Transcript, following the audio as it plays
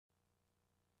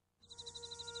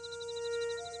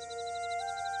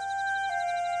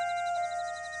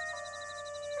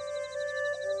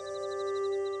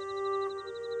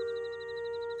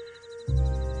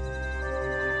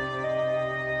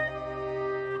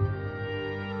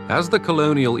As the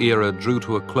colonial era drew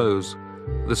to a close,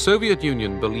 the Soviet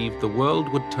Union believed the world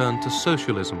would turn to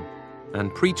socialism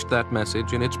and preached that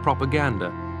message in its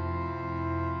propaganda.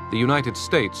 The United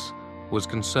States was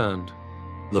concerned.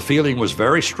 The feeling was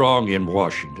very strong in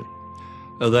Washington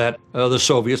that the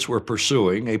Soviets were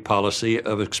pursuing a policy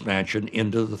of expansion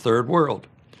into the Third World.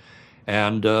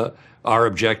 And our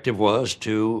objective was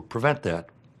to prevent that.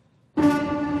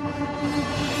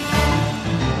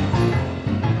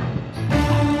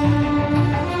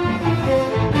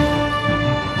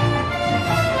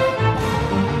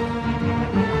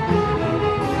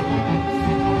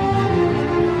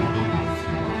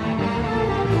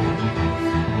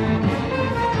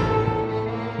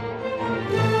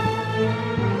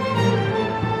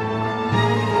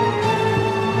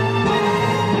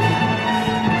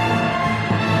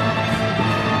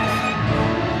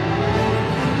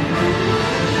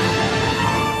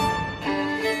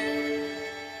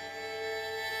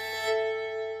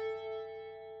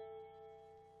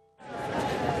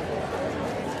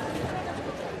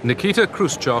 Nikita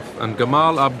Khrushchev and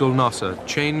Gamal Abdel Nasser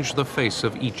changed the face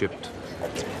of Egypt.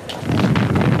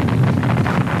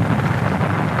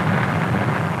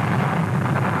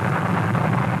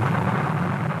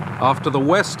 After the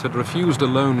West had refused a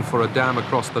loan for a dam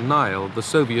across the Nile, the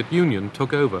Soviet Union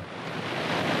took over.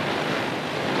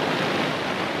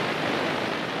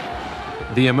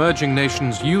 The emerging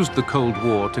nations used the Cold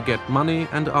War to get money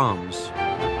and arms.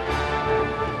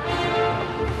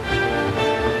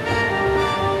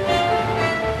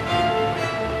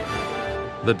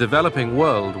 The developing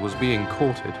world was being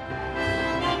courted.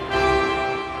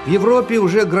 В Европе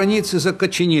уже границы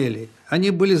закоченели, они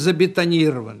были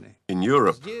забетонированы. In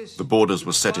Europe, the borders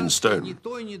were set in stone,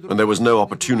 and there was no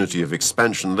opportunity of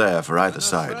expansion there for either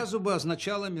side.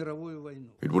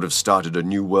 It would have started a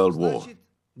new world war.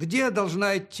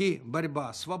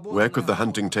 Where could the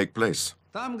hunting take place?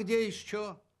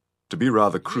 To be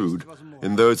rather crude,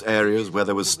 in those areas where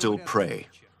there was still prey.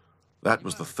 That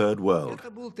was the Third World.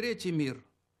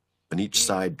 And each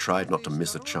side tried not to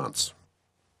miss a chance.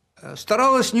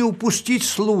 Старалась не упустить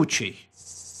случай.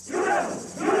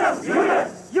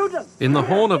 In the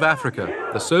Horn of Africa,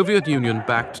 the Soviet Union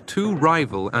backed two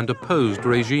rival and opposed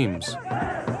regimes.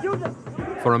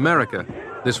 For America,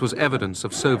 this was evidence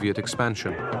of Soviet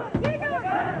expansion.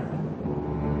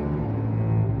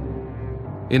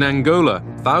 In Angola,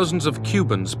 thousands of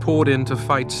Cubans poured in to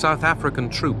fight South African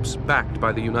troops backed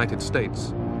by the United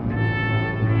States.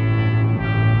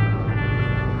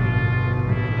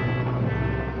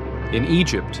 In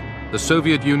Egypt, the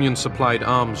Soviet Union supplied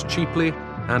arms cheaply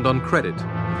and on credit.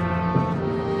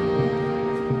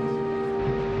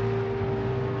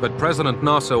 But President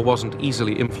Nasser wasn't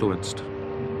easily influenced.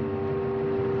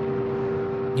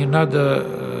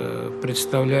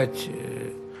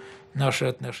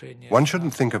 One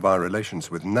shouldn't think of our relations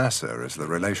with Nasser as the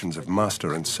relations of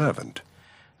master and servant.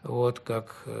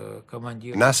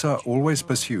 Nasser always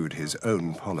pursued his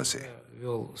own policy.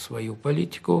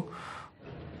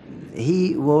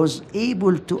 He was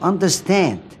able to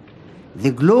understand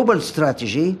the global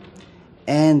strategy,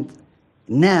 and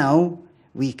now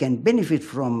we can benefit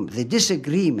from the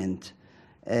disagreement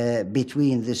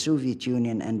between the Soviet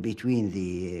Union and between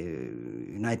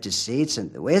the United States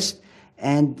and the West,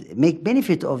 and make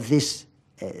benefit of this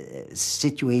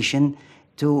situation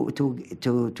to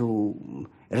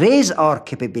raise our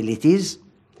capabilities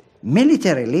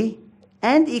militarily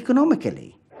and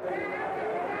economically.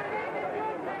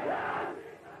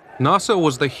 Nasser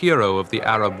was the hero of the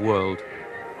Arab world.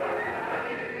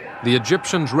 The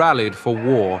Egyptians rallied for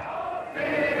war.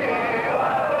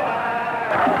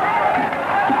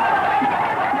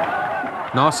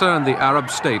 Nasser and the Arab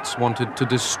states wanted to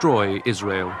destroy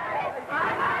Israel.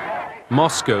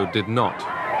 Moscow did not.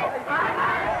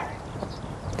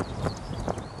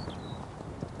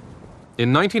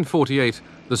 In 1948,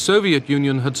 the Soviet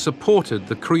Union had supported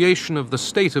the creation of the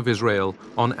State of Israel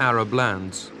on Arab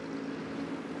lands.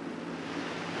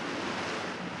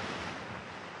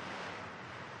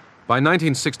 By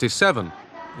 1967,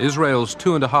 Israel's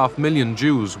 2.5 million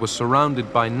Jews were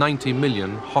surrounded by 90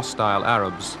 million hostile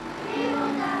Arabs.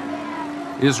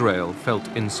 Israel felt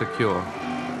insecure.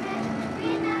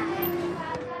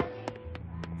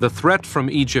 The threat from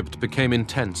Egypt became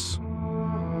intense.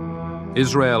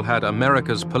 Israel had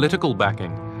America's political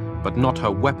backing, but not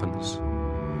her weapons.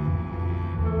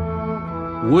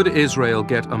 Would Israel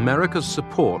get America's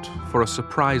support for a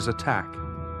surprise attack?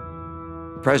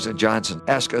 President Johnson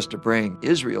asked us to bring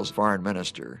Israel's foreign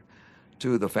minister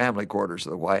to the family quarters of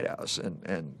the White House.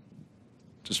 And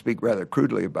to speak rather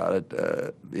crudely about it,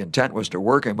 the intent was to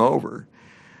work him over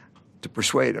to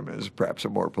persuade him is perhaps a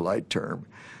more polite term,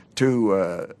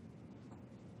 to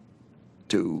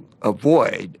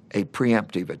avoid a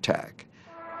preemptive attack.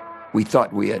 We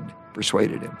thought we had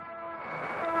persuaded him.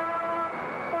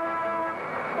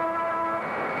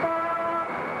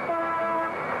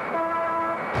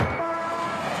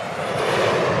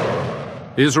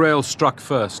 Israel struck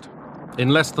first. In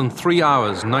less than 3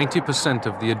 hours, 90%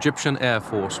 of the Egyptian Air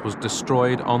Force was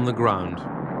destroyed on the ground.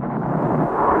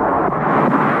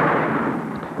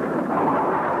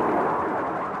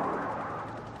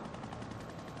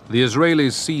 The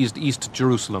Israelis seized East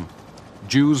Jerusalem.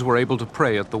 Jews were able to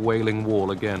pray at the Wailing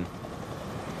Wall again.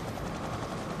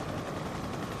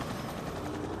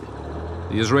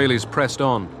 The Israelis pressed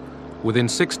on. Within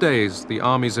 6 days, the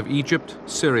armies of Egypt,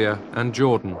 Syria, and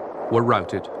Jordan were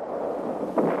routed.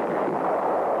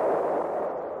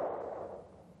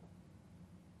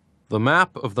 The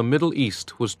map of the Middle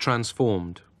East was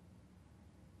transformed.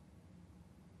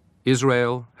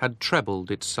 Israel had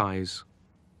trebled its size.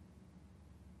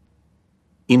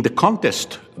 In the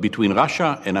contest between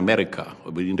Russia and America,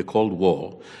 within the Cold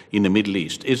War in the Middle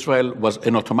East, Israel was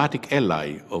an automatic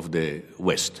ally of the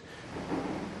West.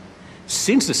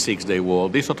 Since the Six-Day War,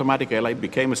 this automatic ally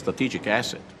became a strategic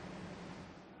asset.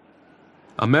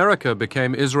 America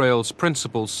became Israel's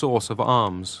principal source of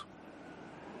arms.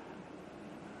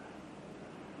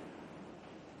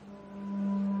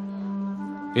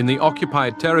 In the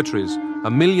occupied territories,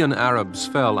 1 million Arabs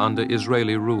fell under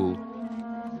Israeli rule.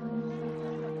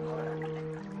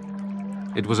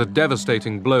 It was a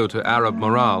devastating blow to Arab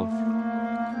morale.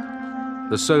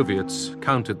 The Soviets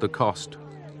counted the cost.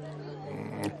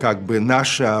 Как бы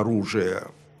наше оружие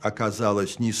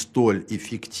оказалось не столь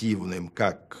эффективным,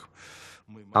 как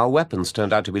Our weapons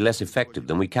turned out to be less effective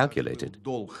than we calculated.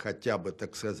 хотя бы,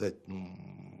 так сказать,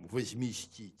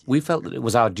 возместить. We felt that it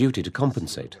was our duty to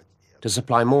compensate, to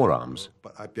supply more arms,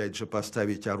 Опять же,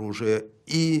 поставить оружие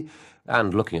и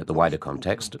and looking at the wider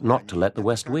context, not to let the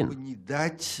West win. не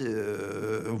дать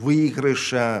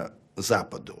выигрыша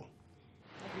Западу.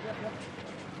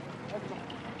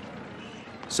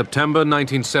 September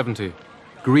 1970.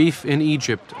 Grief in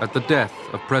Egypt at the death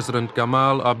of President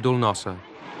Gamal Abdel Nasser.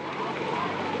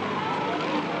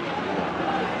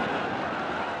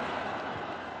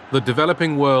 The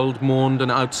developing world mourned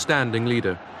an outstanding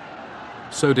leader.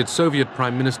 So did Soviet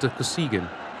Prime Minister Kosygin.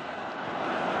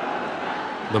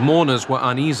 The mourners were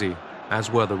uneasy,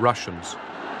 as were the Russians.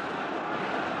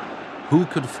 Who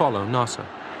could follow Nasser?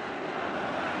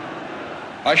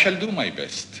 I shall do my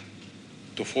best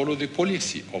to follow the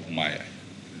policy of my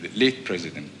late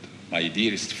president, my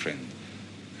dearest friend,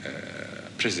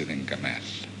 President Gamal.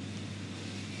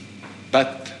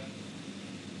 But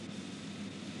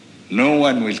no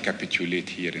one will capitulate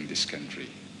here in this country.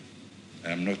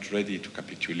 I am not ready to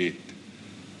capitulate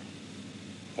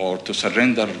or to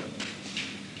surrender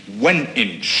 1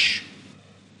 inch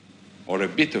or a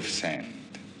bit of sand.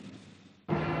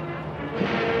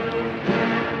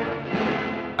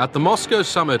 At the Moscow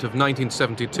summit of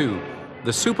 1972,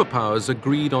 the superpowers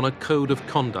agreed on a code of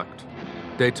conduct,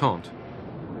 détente.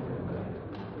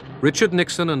 Richard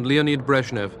Nixon and Leonid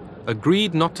Brezhnev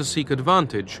agreed not to seek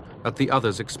advantage at the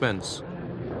other's expense.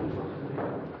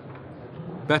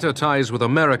 Better ties with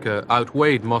America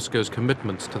outweighed Moscow's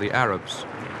commitments to the Arabs.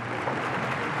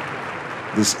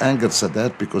 This angered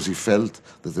Sadat because he felt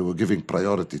that they were giving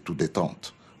priority to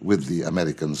détente with the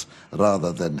Americans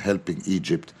rather than helping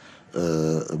Egypt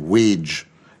wage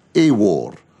a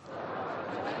war.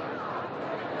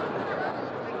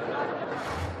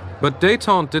 But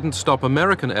détente didn't stop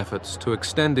American efforts to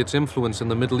extend its influence in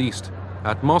the Middle East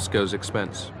at Moscow's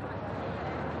expense.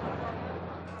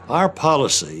 Our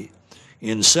policy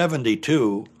in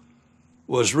 '72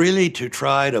 was really to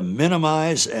try to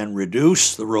minimize and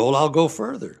reduce the role. I'll go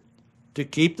further, to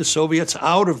keep the Soviets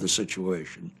out of the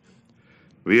situation.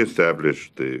 We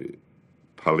established the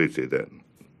policy then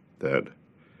that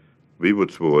we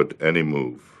would thwart any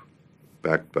move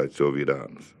backed by Soviet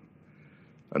arms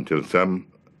until some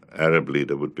Arab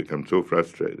leader would become so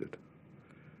frustrated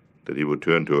that he would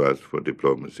turn to us for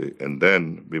diplomacy, and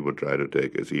then we would try to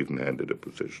take as even-handed a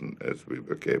position as we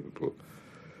were capable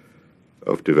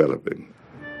of developing.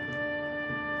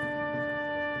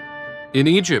 In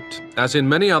Egypt, as in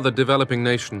many other developing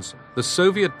nations, the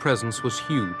Soviet presence was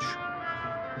huge.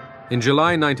 In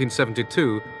July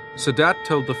 1972, Sadat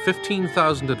told the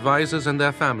 15,000 advisors and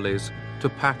their families to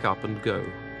pack up and go.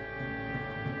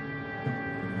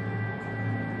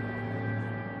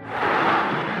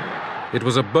 It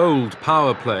was a bold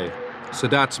power play.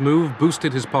 Sadat's move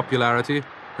boosted his popularity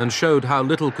and showed how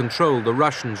little control the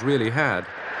Russians really had.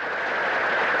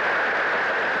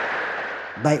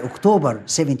 by October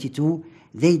 72,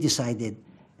 they decided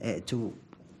to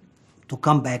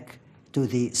come back to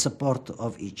the support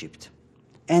of Egypt.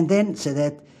 And then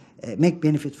Sadat make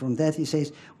benefit from that. He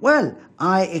says, well,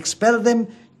 I expel them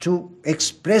to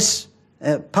express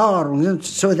power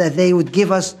so that they would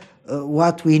give us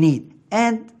what we need.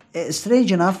 And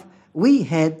strange enough, we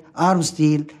had arms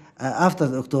deal after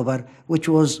the October, which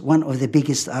was one of the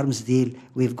biggest arms deal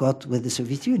we've got with the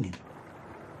Soviet Union.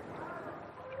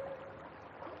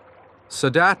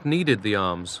 Sadat needed the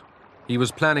arms. He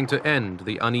was planning to end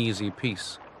the uneasy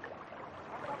peace.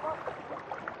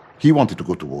 He wanted to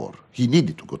go to war. He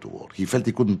needed to go to war. He felt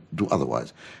he couldn't do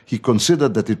otherwise. He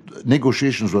considered that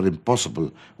negotiations were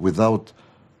impossible without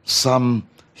some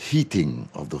heating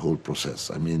of the whole process.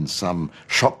 I mean, some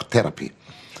shock therapy.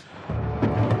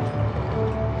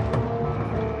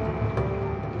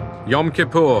 Yom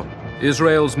Kippur,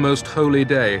 Israel's most holy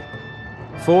day.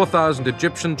 4,000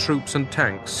 Egyptian troops and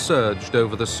tanks surged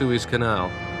over the Suez Canal.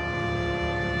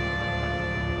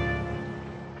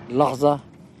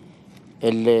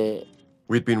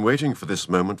 We'd been waiting for this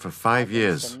moment for 5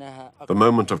 years, the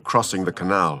moment of crossing the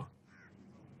canal.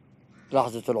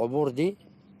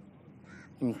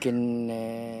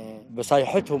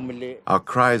 Our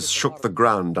cries shook the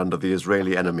ground under the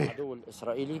Israeli enemy.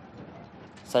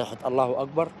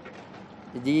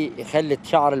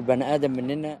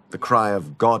 The cry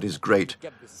of God is great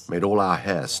made all our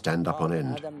hair stand up on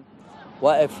end.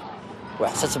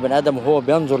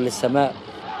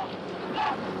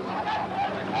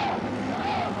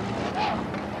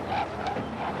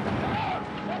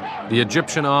 The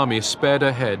Egyptian army sped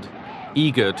ahead,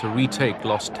 eager to retake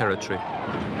lost territory.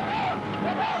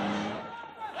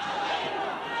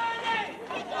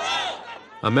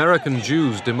 American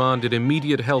Jews demanded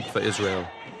immediate help for Israel.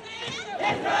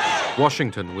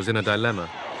 Washington was in a dilemma.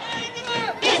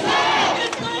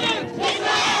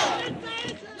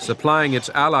 Supplying its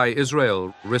ally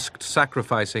Israel risked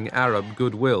sacrificing Arab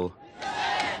goodwill.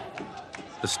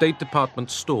 The State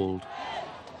Department stalled.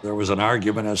 There was an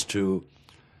argument as to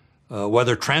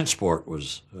whether transport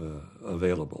was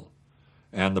available.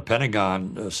 And the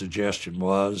Pentagon suggestion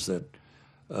was that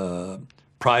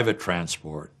private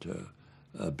transport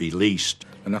be leased.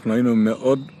 We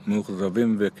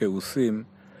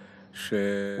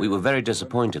were very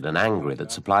disappointed and angry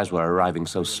that supplies were arriving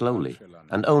so slowly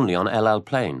and only on El Al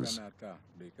planes.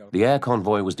 The air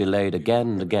convoy was delayed again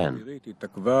and again.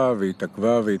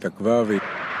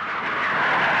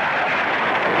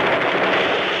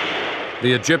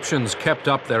 The Egyptians kept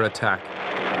up their attack.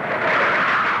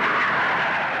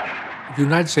 The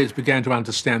United States began to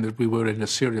understand that we were in a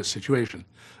serious situation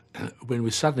when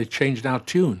we suddenly changed our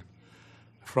tune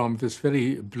from this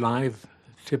very blithe,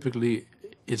 typically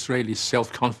Israeli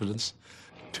self-confidence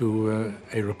to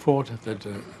a report that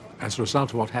as a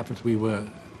result of what happened, we were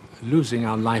losing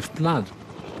our lifeblood.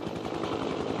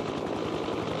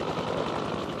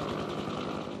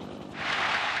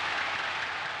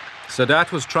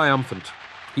 Sadat was triumphant.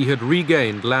 He had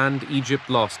regained land Egypt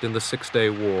lost in the Six-Day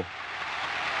War.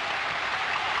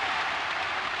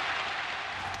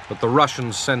 But the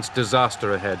Russians sensed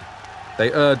disaster ahead.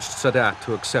 They urged Sadat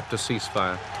to accept a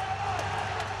ceasefire.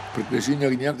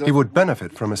 He would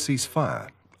benefit from a ceasefire.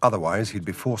 Otherwise, he'd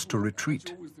be forced to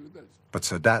retreat. But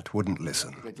Sadat wouldn't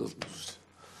listen.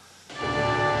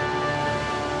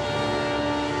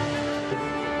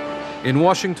 In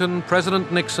Washington,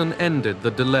 President Nixon ended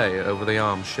the delay over the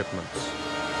arms shipments.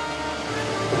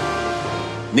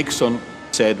 Nixon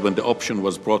said when the option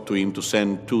was brought to him to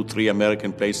send 2-3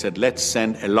 American planes, said, let's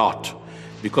send a lot,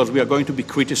 because we are going to be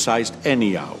criticized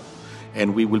anyhow.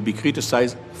 And we will be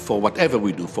criticized for whatever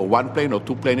we do, for 1 plane or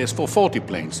 2 planes, for 40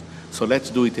 planes. So let's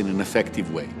do it in an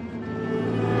effective way.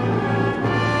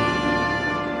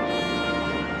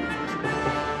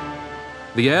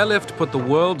 The airlift put the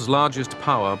world's largest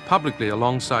power publicly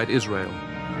alongside Israel.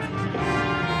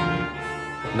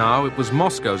 Now it was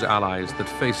Moscow's allies that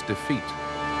faced defeat.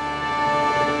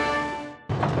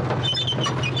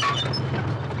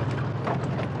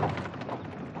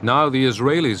 Now the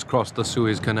Israelis crossed the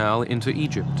Suez Canal into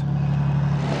Egypt.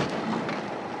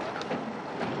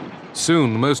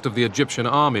 Soon, most of the Egyptian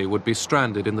army would be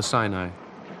stranded in the Sinai.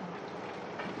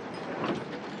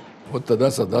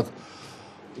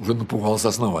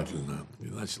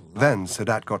 Then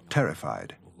Sadat got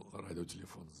terrified.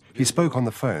 He spoke on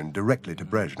the phone directly to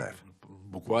Brezhnev.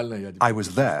 I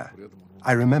was there.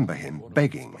 I remember him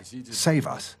begging, save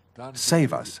us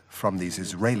from these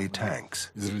Israeli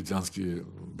tanks.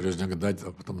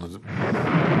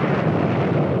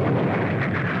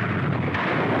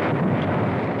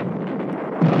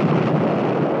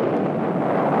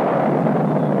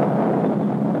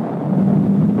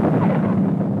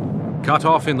 Cut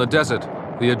off in the desert,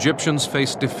 the Egyptians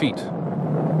faced defeat.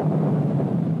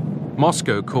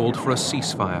 Moscow called for a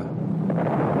ceasefire.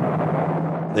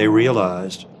 They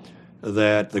realized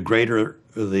that the greater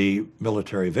the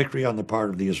military victory on the part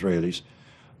of the Israelis,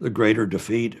 the greater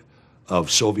defeat of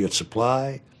Soviet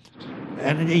supply,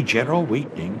 and a general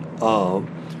weakening of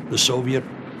the Soviet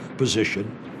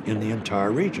position in the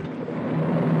entire region.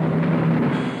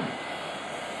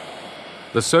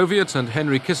 The Soviets and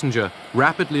Henry Kissinger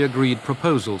rapidly agreed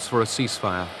proposals for a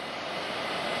ceasefire.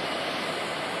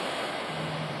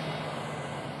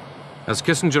 As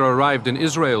Kissinger arrived in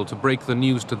Israel to break the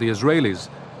news to the Israelis,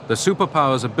 the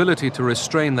superpowers' ability to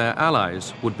restrain their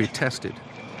allies would be tested.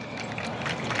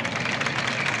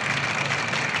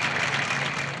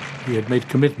 He had made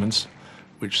commitments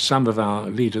which some of our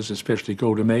leaders, especially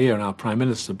Golda Meir and our Prime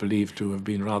Minister, believed to have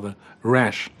been rather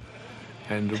rash.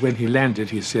 And when he landed,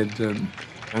 he said,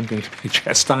 I'm going to be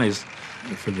chastised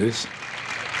for this.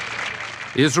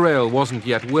 Israel wasn't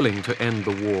yet willing to end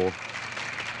the war.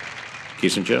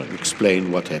 Kissinger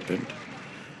explained what happened,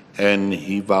 and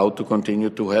he vowed to continue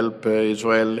to help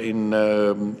Israel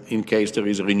in case there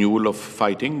is a renewal of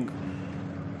fighting.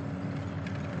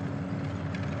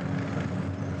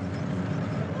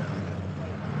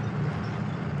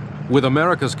 With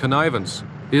America's connivance,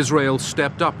 Israel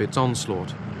stepped up its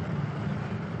onslaught.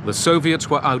 The Soviets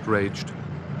were outraged.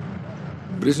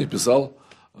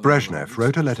 Brezhnev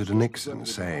wrote a letter to Nixon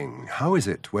saying, "How is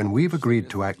it when we've agreed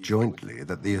to act jointly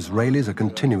that the Israelis are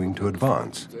continuing to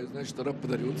advance?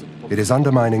 It is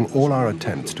undermining all our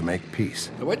attempts to make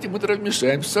peace."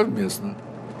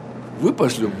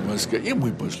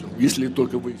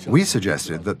 We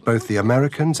suggested that both the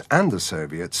Americans and the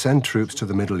Soviets send troops to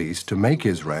the Middle East to make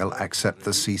Israel accept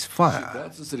the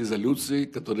ceasefire.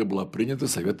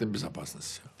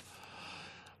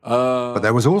 But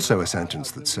there was also a sentence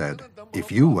that said,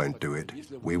 if you won't do it,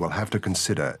 we will have to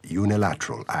consider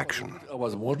unilateral action. The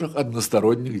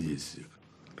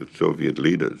Soviet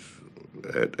leaders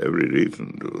had every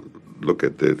reason to look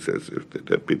at this as if there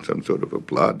had been some sort of a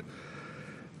plot.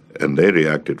 And they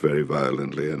reacted very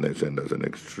violently, and they sent us an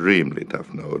extremely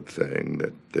tough note saying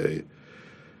that they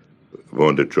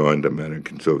want to join the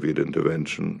American-Soviet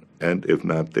intervention, and if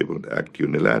not, they would act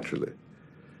unilaterally.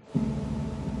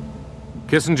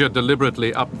 Kissinger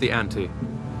deliberately upped the ante.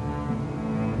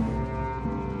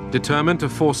 Determined to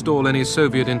forestall any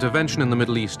Soviet intervention in the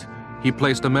Middle East, he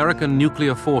placed American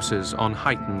nuclear forces on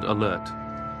heightened alert.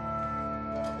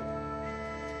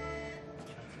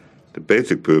 The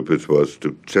basic purpose was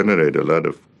to generate a lot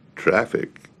of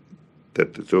traffic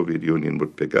that the Soviet Union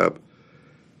would pick up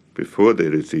before they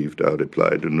received our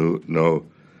reply to know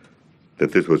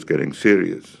that this was getting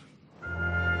serious.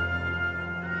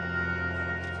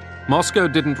 Moscow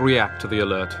didn't react to the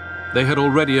alert. They had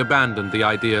already abandoned the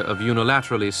idea of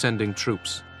unilaterally sending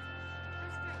troops.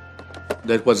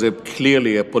 That was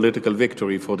clearly a political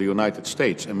victory for the United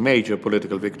States, a major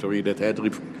political victory that had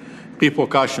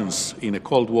repercussions in a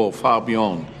Cold War far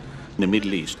beyond the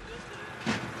Middle East.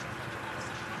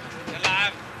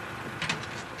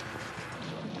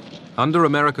 Under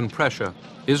American pressure,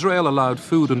 Israel allowed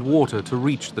food and water to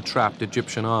reach the trapped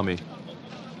Egyptian army.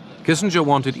 Kissinger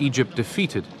wanted Egypt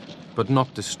defeated, but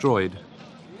not destroyed.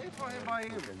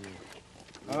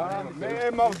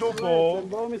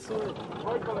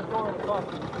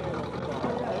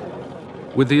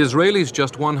 With the Israelis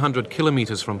just 100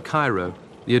 kilometers from Cairo,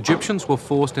 the Egyptians were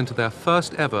forced into their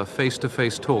first ever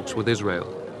face-to-face talks with Israel.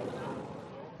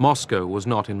 Moscow was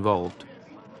not involved.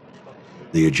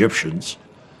 The Egyptians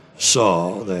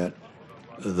saw that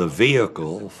the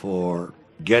vehicle for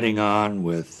getting on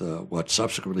with what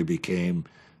subsequently became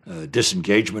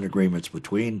disengagement agreements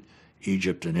between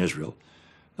Egypt and Israel,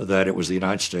 that it was the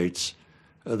United States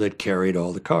that carried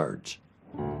all the cards.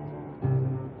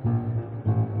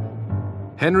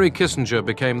 Henry Kissinger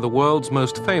became the world's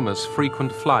most famous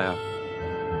frequent flyer.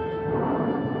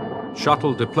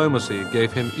 Shuttle diplomacy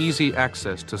gave him easy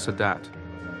access to Sadat.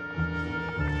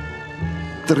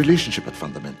 The relationship had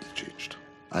fundamentally changed.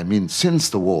 I mean, since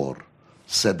the war,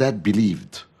 Sadat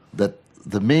believed that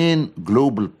the main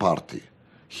global party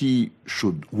he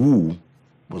should woo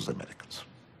was the Americans.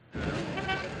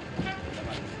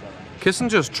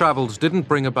 Kissinger's travels didn't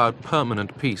bring about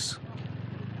permanent peace.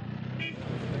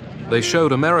 They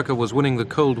showed America was winning the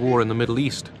Cold War in the Middle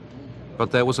East,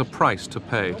 but there was a price to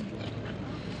pay.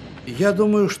 Я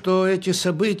думаю, что эти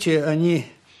события, они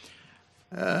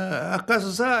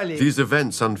оказали... These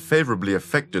events unfavorably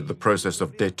affected the process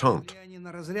of détente.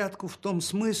 на разрядку в том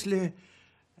смысле,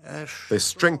 They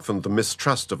strengthened the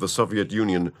mistrust of the Soviet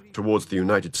Union towards the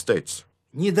United States.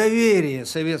 недоверие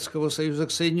Советского Союза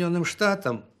к Соединенным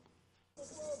Штатам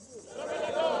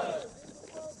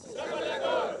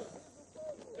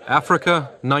Africa,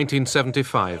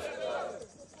 1975.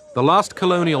 The last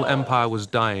colonial empire was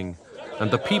dying,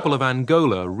 and the people of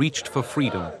Angola reached for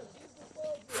freedom.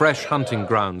 Fresh hunting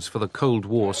grounds for the Cold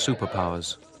War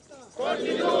superpowers.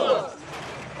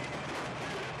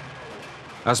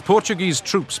 As Portuguese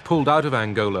troops pulled out of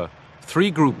Angola, three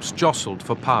groups jostled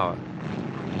for power.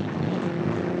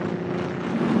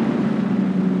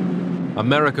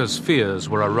 America's fears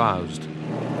were aroused.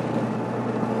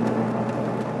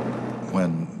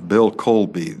 When Bill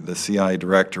Colby, the CIA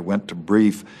director, went to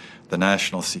brief the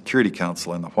National Security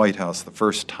Council in the White House the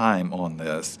first time on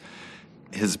this,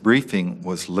 his briefing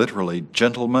was literally,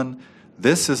 "Gentlemen,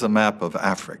 this is a map of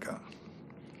Africa,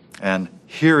 and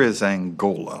here is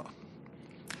Angola."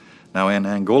 Now, in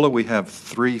Angola, we have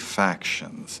three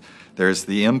factions. There's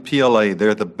the MPLA,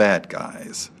 they're the bad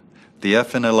guys. The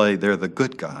FNLA, they're the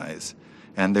good guys.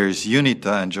 And there's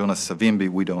UNITA and Jonas Savimbi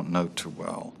we don't know too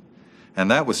well. And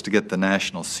that was to get the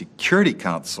National Security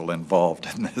Council involved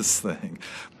in this thing.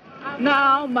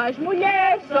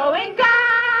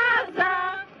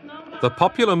 The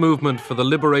Popular Movement for the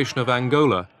Liberation of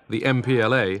Angola, the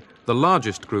MPLA, the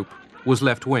largest group, was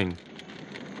left-wing.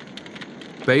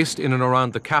 Based in and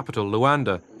around the capital,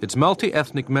 Luanda, its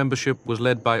multi-ethnic membership was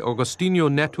led by Agostinho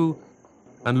Neto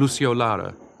and Lucio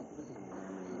Lara.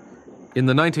 In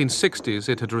the 1960s,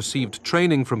 it had received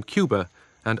training from Cuba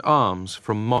and arms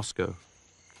from Moscow.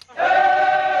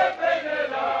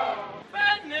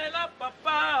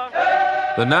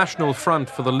 The National Front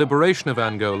for the Liberation of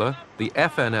Angola, the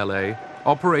FNLA,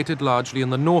 operated largely in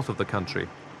the north of the country.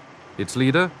 Its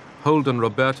leader, Holden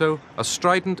Roberto, a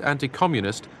strident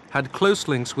anti-communist, had close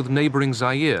links with neighboring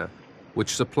Zaire,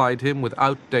 which supplied him with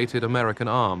outdated American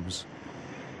arms.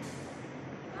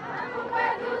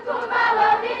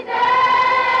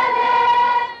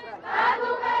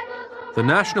 The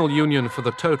National Union for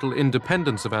the Total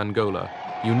Independence of Angola,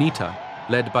 UNITA,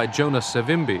 led by Jonas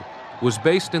Savimbi, was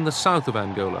based in the south of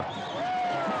Angola.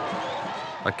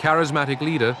 A charismatic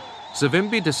leader,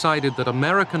 Savimbi decided that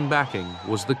American backing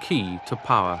was the key to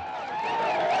power.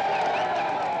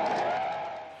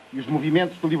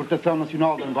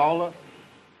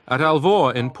 At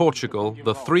Alvor in Portugal,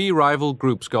 the three rival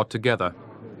groups got together.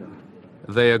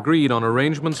 They agreed on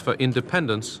arrangements for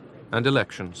independence and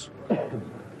elections.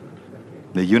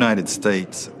 The United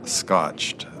States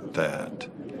scotched that,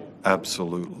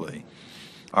 absolutely.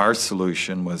 Our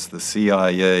solution was the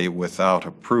CIA, without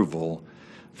approval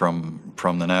from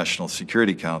the National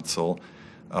Security Council,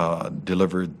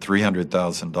 delivered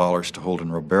 $300,000 to Holden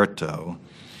Roberto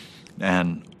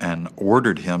and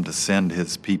ordered him to send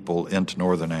his people into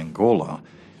northern Angola.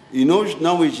 We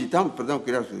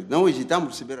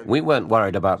weren't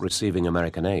worried about receiving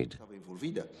American aid.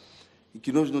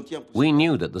 We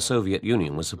knew that the Soviet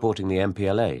Union was supporting the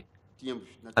MPLA,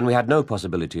 and we had no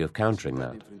possibility of countering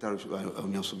that.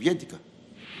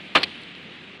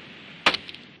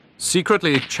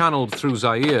 Secretly channeled through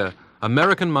Zaire,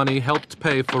 American money helped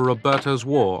pay for Roberto's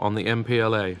war on the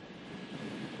MPLA.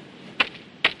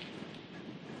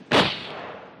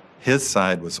 His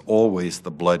side was always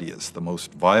the bloodiest, the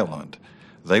most violent.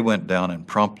 They went down and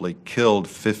promptly killed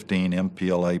 15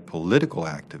 MPLA political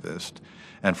activists.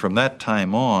 And from that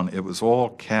time on, it was all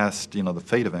cast, the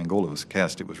fate of Angola was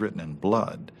cast, it was written in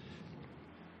blood.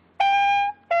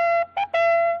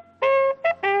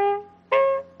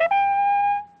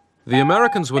 The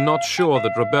Americans were not sure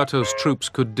that Roberto's troops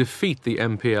could defeat the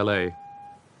MPLA.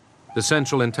 The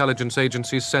Central Intelligence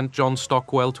Agency sent John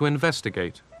Stockwell to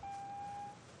investigate.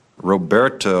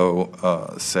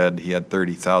 Roberto said he had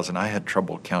 30,000. I had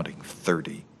trouble counting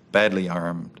 30. Badly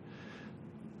armed,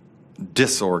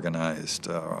 disorganized,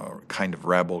 kind of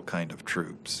rabble kind of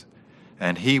troops.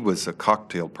 And he was a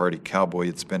cocktail party cowboy.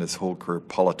 He'd spent his whole career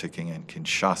politicking in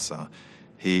Kinshasa.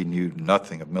 He knew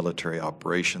nothing of military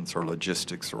operations or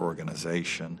logistics or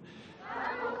organization.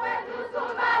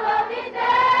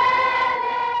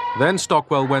 Then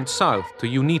Stockwell went south to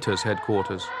UNITA's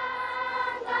headquarters.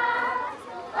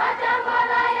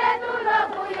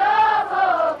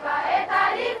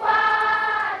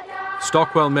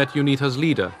 Stockwell met UNITA's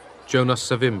leader, Jonas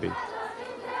Savimbi.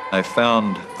 I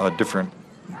found a different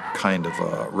kind of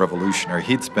a revolutionary.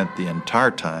 He'd spent the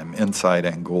entire time inside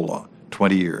Angola,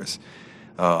 20 years.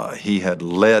 He had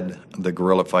led the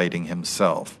guerrilla fighting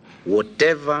himself.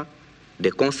 Whatever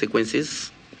the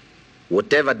consequences,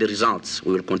 whatever the results,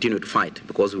 we will continue to fight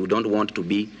because we don't want to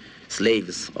be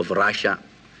slaves of Russia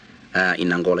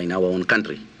in Angola, in our own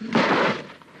country.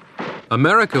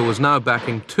 America was now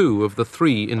backing two of the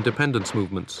three independence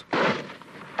movements.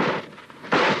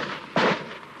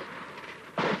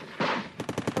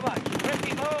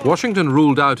 Washington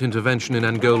ruled out intervention in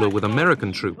Angola with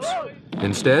American troops.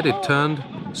 Instead, it turned,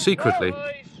 secretly,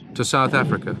 to South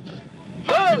Africa.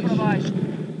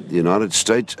 The United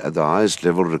States at the highest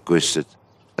level requested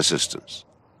assistance,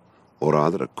 or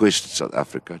rather requested South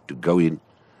Africa to go in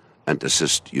and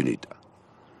assist UNITA.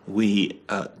 We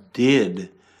did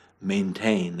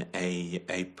maintain a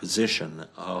position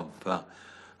of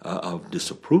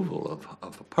disapproval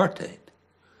of apartheid.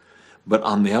 But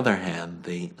on the other hand,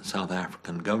 the South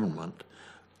African government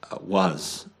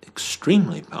was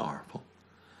extremely powerful.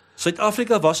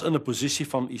 Suid-Afrika was in 'n posisie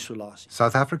van isolasie.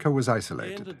 South Africa was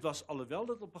isolated.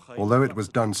 Although it was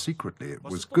done secretly, it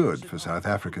was good for South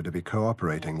Africa to be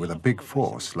cooperating with a big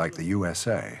force like the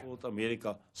USA,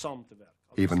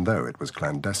 even though it was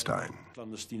clandestine.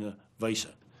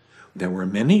 There were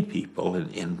many people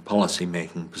in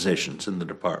policy-making positions in the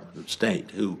Department of State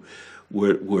who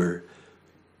were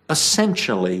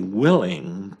essentially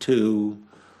willing to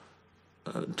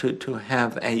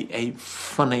have a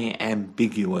funny,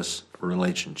 ambiguous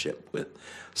relationship with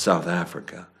South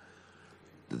Africa.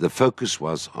 The focus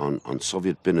was on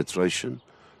Soviet penetration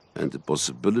and the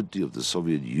possibility of the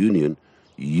Soviet Union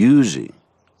using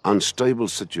unstable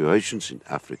situations in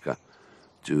Africa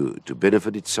to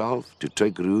benefit itself, to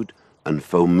take root and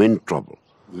foment trouble.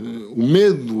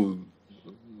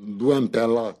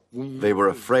 They were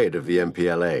afraid of the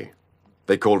MPLA.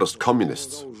 They called us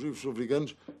communists.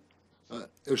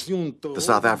 The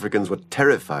South Africans were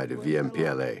terrified of the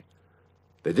MPLA.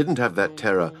 They didn't have that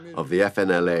terror of the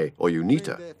FNLA or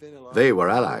UNITA. They were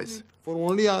allies.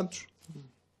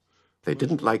 They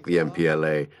didn't like the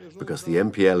MPLA because the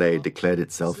MPLA declared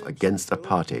itself against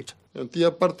apartheid.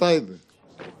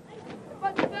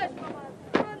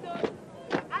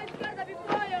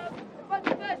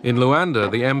 In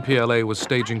Luanda, the MPLA was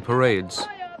staging parades.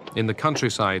 In the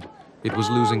countryside, it was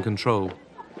losing control.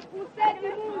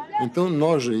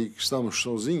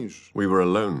 We were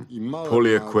alone,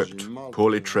 poorly equipped,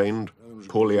 poorly trained,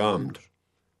 poorly armed.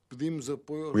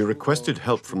 We requested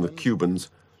help from the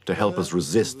Cubans to help us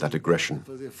resist that aggression.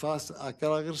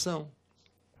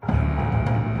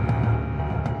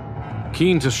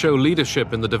 Keen to show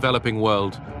leadership in the developing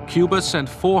world, Cuba sent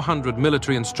 400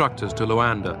 military instructors to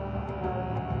Luanda.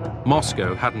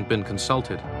 Moscow hadn't been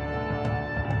consulted.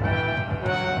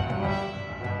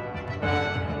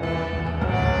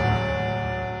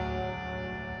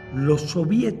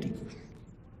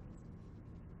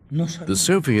 The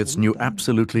Soviets knew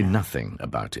absolutely nothing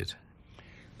about it.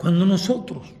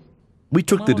 We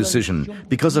took the decision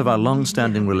because of our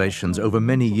long-standing relations over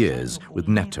many years with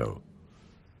NATO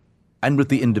and with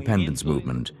the independence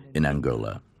movement in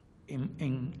Angola.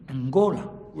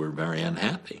 We're very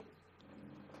unhappy.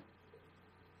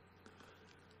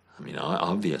 I mean,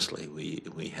 obviously,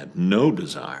 we had no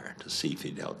desire to see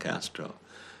Fidel Castro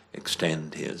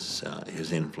extend his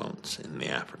influence in the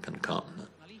African continent.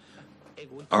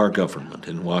 Our government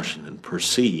in Washington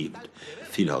perceived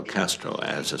Fidel Castro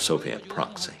as a Soviet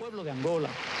proxy.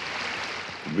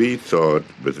 We thought,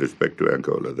 with respect to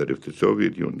Angola, that if the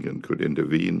Soviet Union could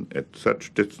intervene at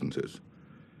such distances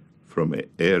from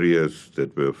areas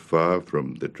that were far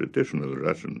from the traditional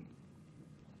Russian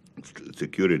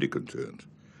security concerns,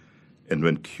 and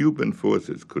when Cuban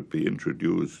forces could be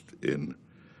introduced to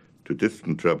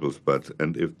distant trouble spots,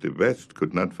 and if the West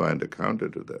could not find a counter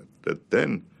to that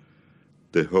then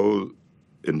the whole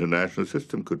international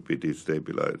system could be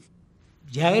destabilized.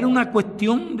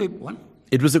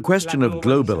 It was a question of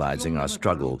globalizing our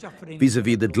struggle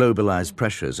vis-à-vis the globalized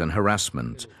pressures and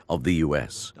harassment of the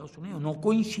US.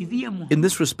 In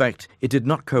this respect, it did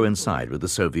not coincide with the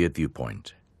Soviet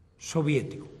viewpoint.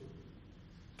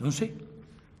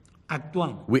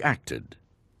 We acted,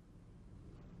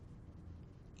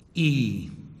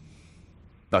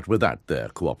 but without their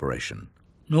cooperation.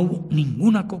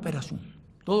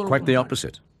 Quite the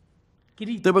opposite.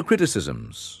 There were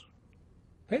criticisms.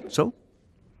 So?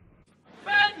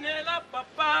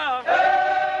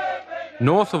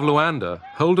 North of Luanda,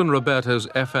 Holden Roberto's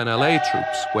FNLA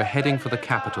troops were heading for the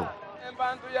capital.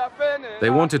 They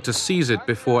wanted to seize it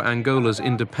before Angola's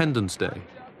Independence Day.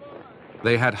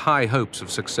 They had high hopes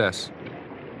of success.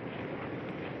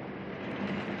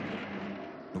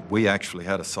 We actually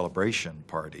had a celebration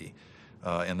party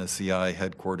in the CI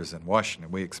headquarters in Washington.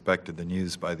 We expected the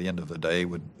news by the end of the day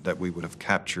that we would have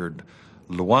captured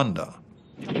Luanda.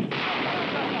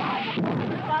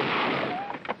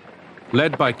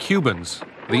 Led by Cubans,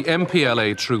 the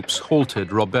MPLA troops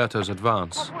halted Roberto's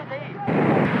advance.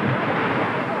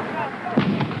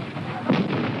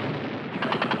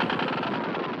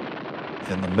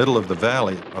 In the middle of the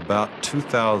valley, about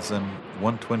 2,000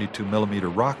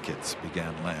 122mm rockets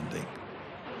began landing.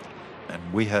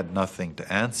 and we had nothing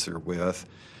to answer with,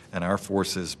 and our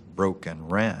forces broke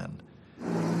and ran.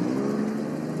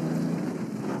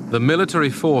 The military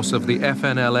force of the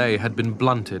FNLA had been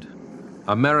blunted.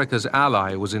 America's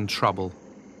ally was in trouble.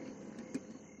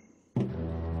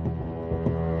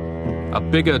 A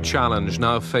bigger challenge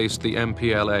now faced the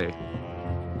MPLA.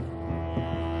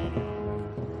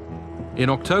 In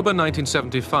October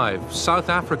 1975, South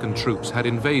African troops had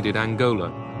invaded Angola.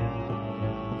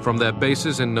 From their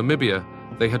bases in Namibia,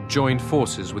 they had joined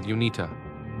forces with UNITA.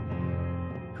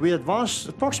 We advanced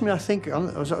approximately, I think,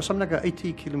 something like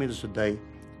 80 kilometers a day.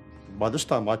 By this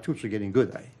time, our troops were getting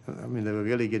good. I mean, they were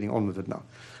really getting on with it now.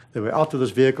 They were out of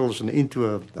those vehicles and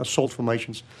into assault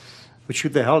formations, would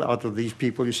shoot the hell out of these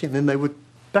people, you see, and then they would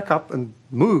back up and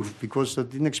move because they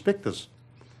didn't expect us.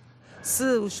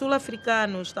 The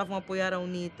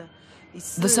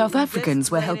South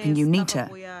Africans were helping UNITA,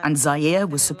 and Zaire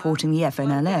was supporting the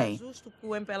FNLA.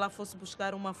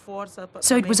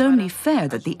 So it was only fair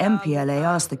that the MPLA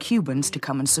asked the Cubans to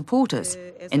come and support us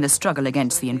in the struggle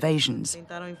against the invasions.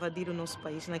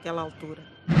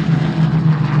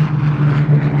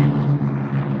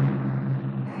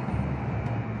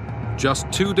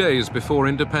 Just 2 days before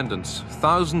independence,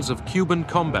 thousands of Cuban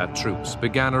combat troops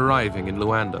began arriving in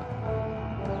Luanda.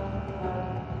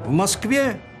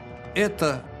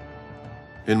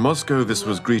 In Moscow, this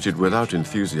was greeted without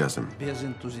enthusiasm. It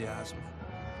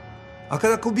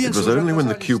was only when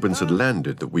the Cubans had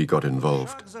landed that we got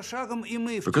involved.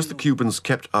 Because the Cubans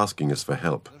kept asking us for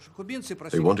help.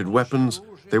 They wanted weapons,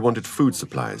 they wanted food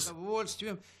supplies.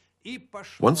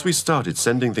 Once we started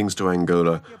sending things to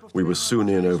Angola, we were soon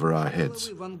in over our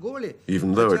heads,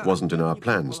 even though it wasn't in our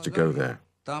plans to go there.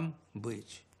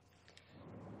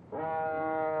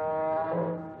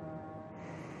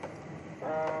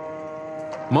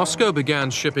 Moscow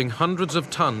began shipping hundreds of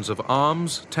tons of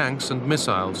arms, tanks and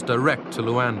missiles direct to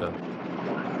Luanda.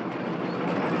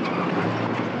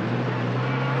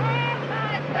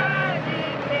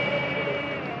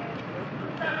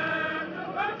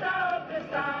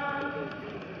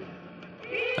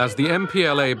 As the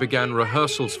MPLA began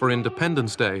rehearsals for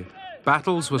Independence Day,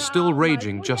 battles were still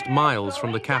raging just miles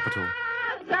from the capital.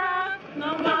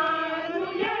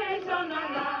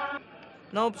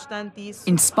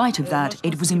 In spite of that,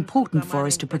 it was important for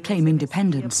us to proclaim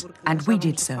independence, and we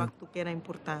did so.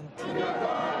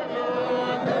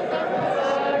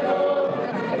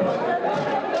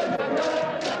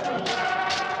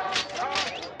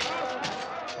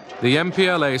 The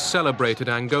MPLA celebrated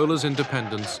Angola's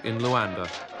independence in Luanda.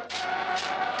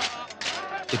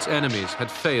 Its enemies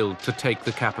had failed to take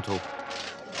the capital.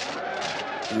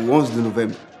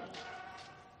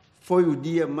 The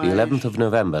 11th of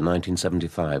November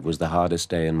 1975 was the hardest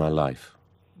day in my life.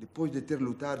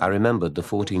 I remembered the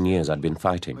 14 years I'd been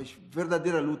fighting.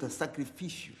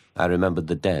 I remembered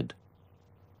the dead,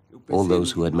 all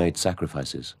those who had made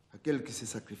sacrifices.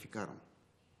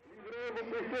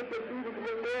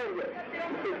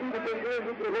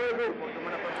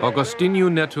 Agostinho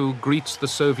Neto greets the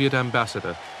Soviet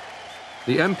ambassador.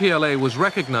 The MPLA was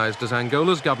recognized as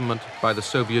Angola's government by the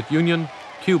Soviet Union,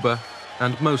 Cuba,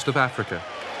 and most of Africa.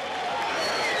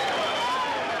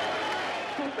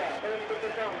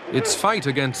 Its fight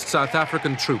against South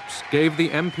African troops gave the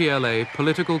MPLA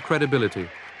political credibility.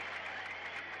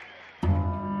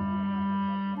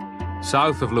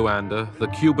 South of Luanda, the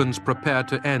Cubans prepared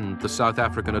to end the South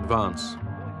African advance.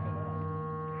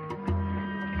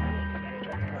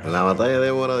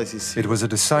 It was a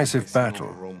decisive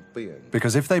battle,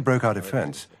 because if they broke our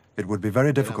defense, it would be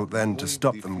very difficult then to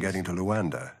stop them getting to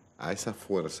Luanda.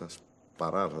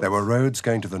 There were roads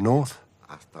going to the north,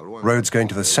 roads going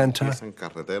to the center,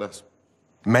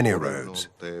 many roads,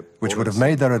 which would have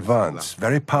made their advance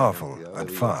very powerful and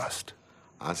fast.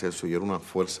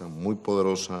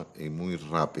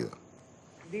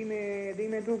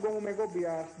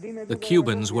 The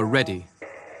Cubans were ready,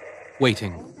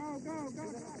 waiting.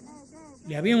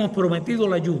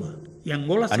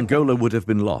 Angola would have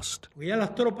been lost.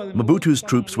 Mobutu's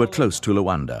troops were close to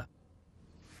Luanda.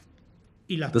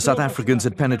 The South Africans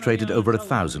had penetrated over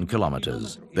 1,000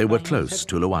 kilometers. They were close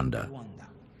to Luanda.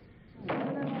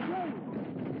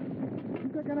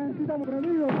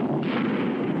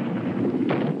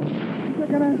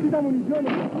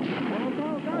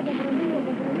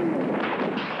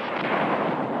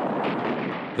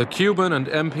 The Cuban and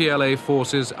MPLA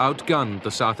forces outgunned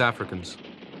the South Africans.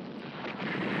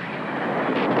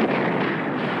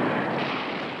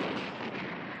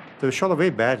 They were shot very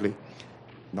badly.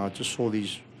 Now I just saw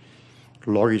these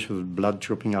lorries with blood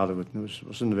dripping out of it. It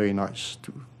wasn't very nice.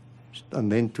 And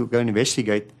then to go and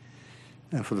investigate,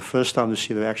 and for the first time to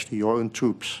see they're actually your own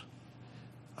troops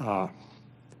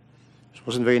It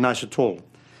wasn't very nice at all.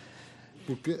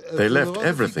 They left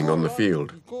everything on the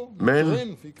field.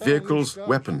 Men, vehicles,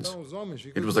 weapons.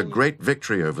 It was a great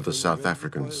victory over the South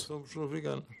Africans.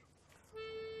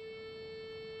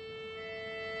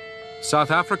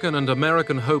 South African and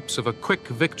American hopes of a quick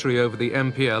victory over the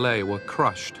MPLA were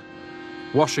crushed.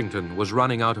 Washington was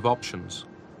running out of options.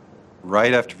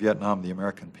 Right after Vietnam, the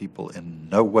American people in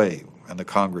no way, and the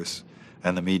Congress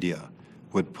and the media,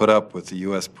 would put up with the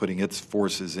U.S. putting its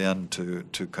forces in to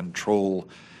control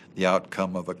the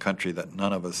outcome of a country that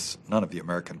none of the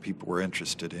American people were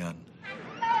interested in.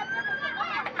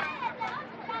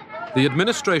 The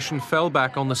administration fell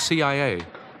back on the CIA.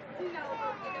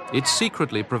 It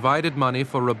secretly provided money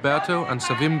for Roberto and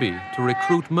Savimbi to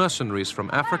recruit mercenaries from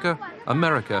Africa,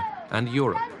 America, and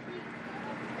Europe.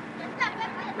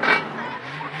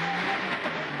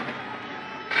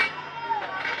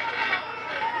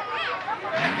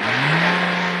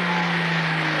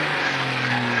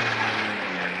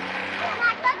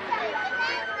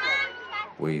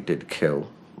 We did kill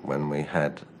when we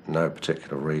had no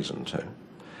particular reason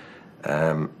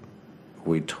to.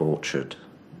 We tortured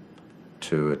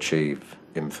to achieve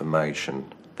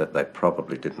information that they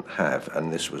probably didn't have,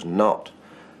 and this was not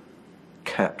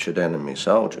captured enemy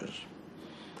soldiers.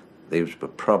 These were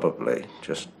probably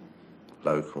just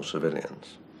local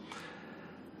civilians.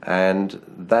 And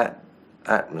that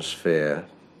atmosphere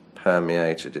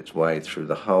permeated its way through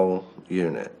the whole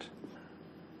unit.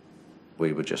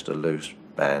 We were just a loose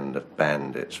band of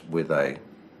bandits with a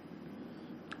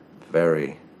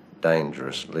very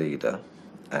dangerous leader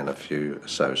and a few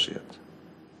associates.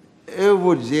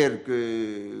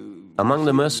 Among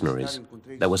the mercenaries,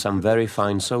 there were some very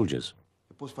fine soldiers.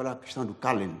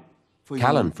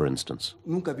 Callan, for instance.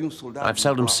 I've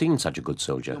seldom seen such a good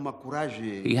soldier.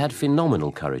 He had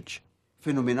phenomenal courage.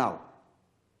 He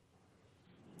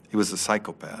was a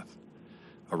psychopath,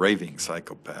 a raving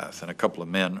psychopath, and a couple of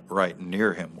men right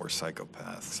near him were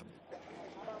psychopaths.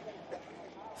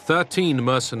 13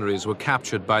 mercenaries were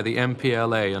captured by the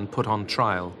MPLA and put on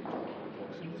trial.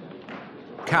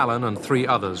 Callan and 3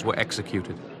 others were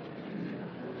executed.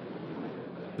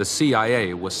 The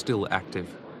CIA was still active.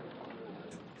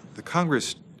 The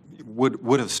Congress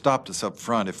would have stopped us up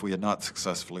front if we had not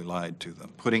successfully lied to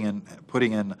them, putting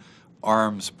in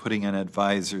arms, putting in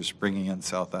advisors, bringing in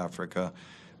South Africa.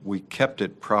 We kept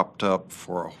it propped up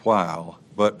for a while,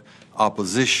 but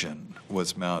opposition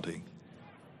was mounting.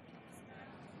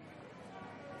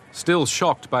 Still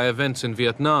shocked by events in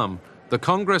Vietnam, the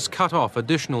Congress cut off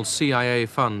additional CIA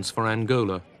funds for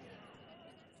Angola.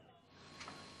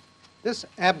 This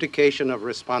abdication of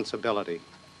responsibility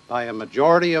by a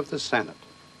majority of the Senate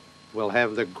will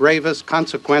have the gravest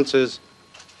consequences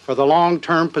for the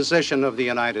long-term position of the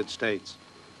United States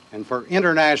and for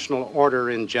international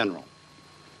order in general.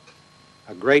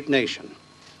 A great nation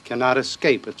cannot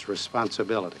escape its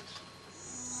responsibilities.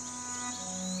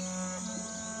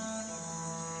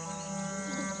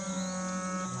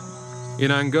 In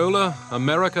Angola,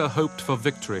 America hoped for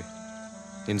victory.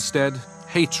 Instead,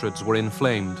 hatreds were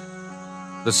inflamed.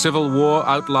 The Civil War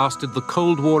outlasted the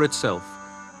Cold War itself,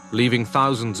 leaving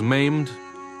thousands maimed,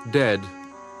 dead,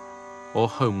 or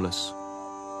homeless.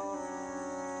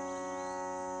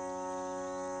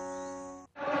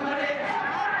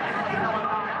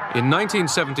 In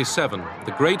 1977,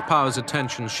 the great powers'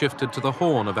 attention shifted to the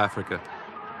Horn of Africa.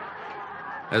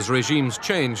 As regimes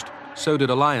changed, so did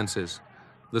alliances.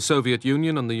 The Soviet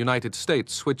Union and the United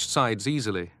States switched sides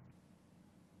easily.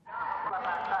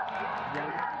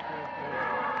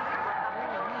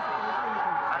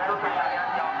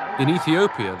 In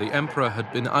Ethiopia, the emperor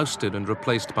had been ousted and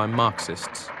replaced by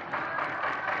Marxists.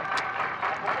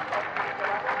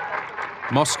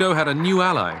 Moscow had a new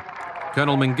ally,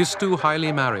 Colonel Mengistu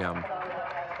Haile Mariam.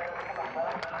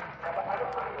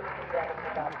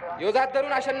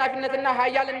 የወዛደሩን አሸናፊነትና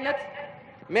ኃያልነት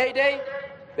ሜይዴይ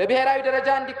በብሔራዊ ደረጃ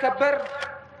እንዲከበር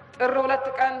ጥር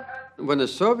 2 ቀን When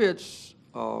the Soviets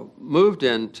moved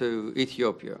into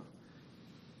Ethiopia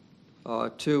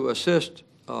to assist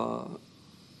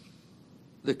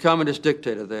the communist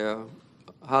dictator there,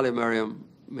 Haile Mariam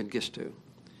Mengistu,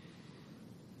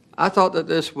 I thought that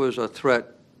this was a threat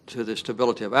to the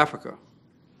stability of Africa.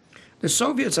 The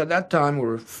Soviets at that time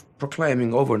were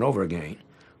proclaiming over and over again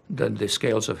that the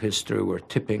scales of history were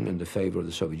tipping in the favor of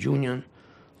the Soviet Union.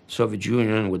 The Soviet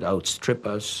Union would outstrip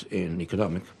us in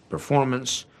economic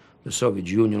performance. The Soviet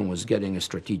Union was getting a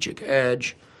strategic edge.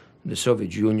 The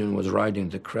Soviet Union was riding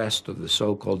the crest of the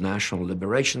so-called national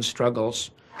liberation struggles.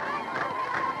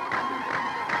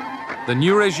 The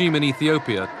new regime in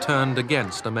Ethiopia turned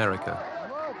against America.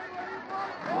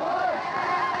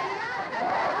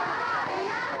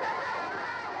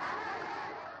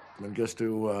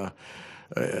 Mengistu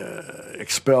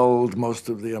expelled most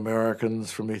of the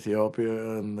Americans from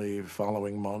Ethiopia in the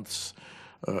following months,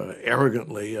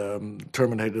 arrogantly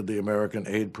terminated the American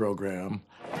aid program.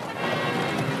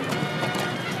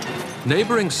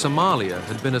 Neighboring Somalia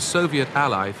had been a Soviet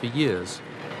ally for years.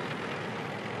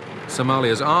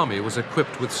 Somalia's army was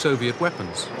equipped with Soviet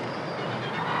weapons.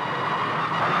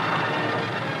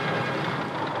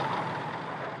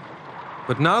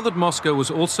 But now that Moscow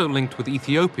was also linked with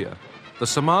Ethiopia, the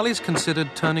Somalis considered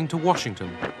turning to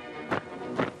Washington.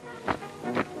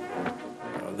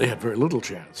 They had very little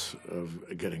chance of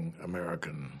getting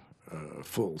American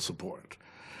full support.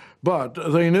 But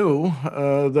they knew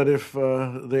that if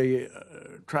they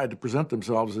tried to present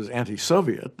themselves as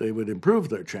anti-Soviet, they would improve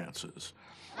their chances.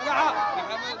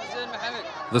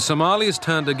 The Somalis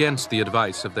turned against the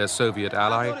advice of their Soviet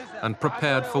ally and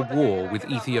prepared for war with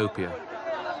Ethiopia.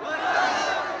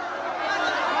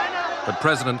 But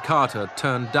President Carter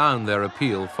turned down their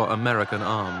appeal for American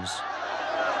arms.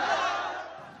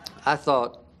 I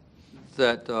thought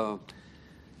that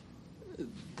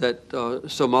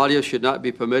Somalia should not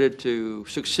be permitted to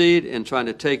succeed in trying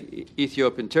to take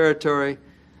Ethiopian territory,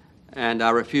 and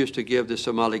I refused to give the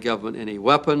Somali government any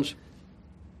weapons.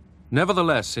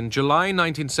 Nevertheless, in July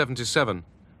 1977,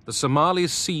 the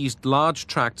Somalis seized large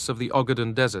tracts of the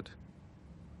Ogaden Desert.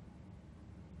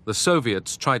 The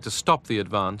Soviets tried to stop the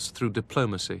advance through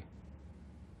diplomacy.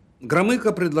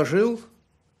 Gromyko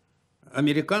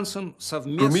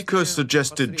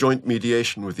suggested joint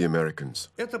mediation with the Americans.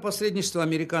 Это посредничество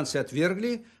американцы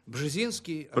отвергли.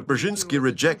 But Brzezinski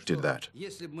rejected that,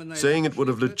 saying it would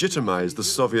have legitimized the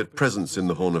Soviet presence in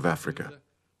the Horn of Africa.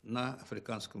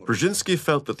 Brzezinski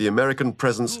felt that the American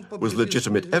presence was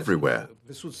legitimate everywhere,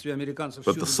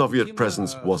 but the Soviet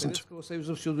presence wasn't.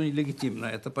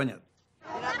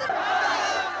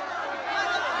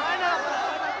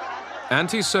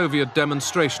 Anti-Soviet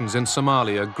demonstrations in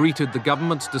Somalia greeted the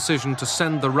government's decision to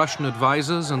send the Russian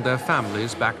advisors and their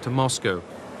families back to Moscow.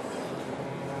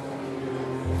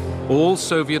 All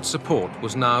Soviet support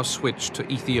was now switched to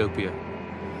Ethiopia.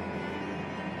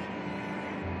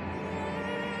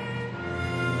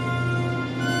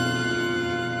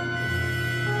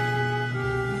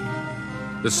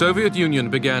 The Soviet Union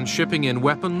began shipping in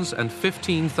weapons and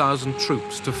 15,000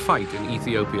 troops to fight in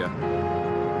Ethiopia.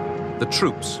 The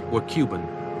troops were Cuban.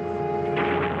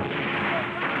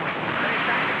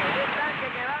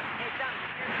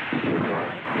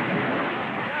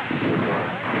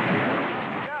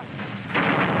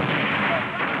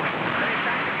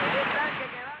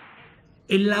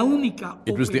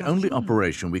 It was the only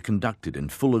operation we conducted in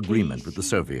full agreement with the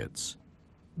Soviets.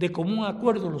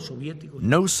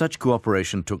 No such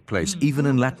cooperation took place even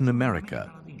in Latin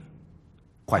America.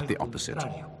 Quite the opposite.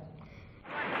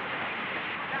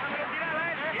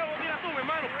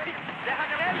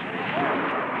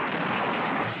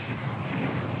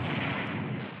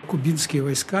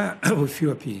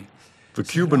 The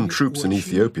Cuban troops in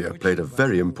Ethiopia played a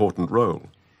very important role.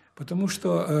 The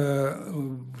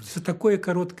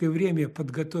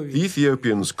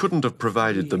Ethiopians couldn't have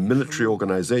provided the military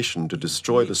organization to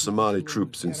destroy the Somali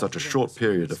troops in such a short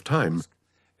period of time,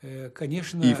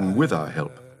 even with our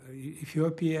help.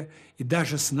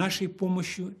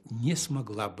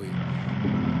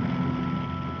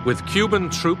 With Cuban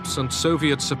troops and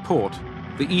Soviet support,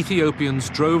 the Ethiopians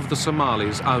drove the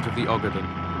Somalis out of the Ogaden.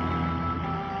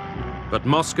 But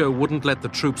Moscow wouldn't let the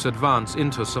troops advance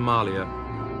into Somalia.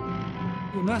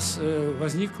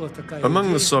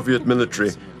 Among the Soviet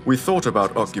military, we thought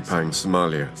about occupying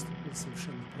Somalia.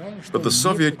 But the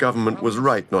Soviet government was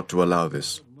right not to allow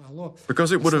this,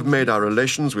 because it would have made our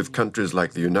relations with countries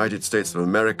like the United States of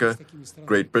America,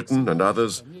 Great Britain and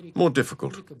others more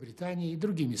difficult.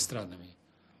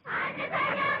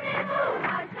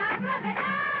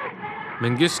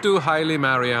 Mengistu Haile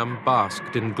Mariam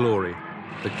basked in glory.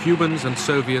 The Cubans and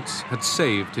Soviets had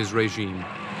saved his regime.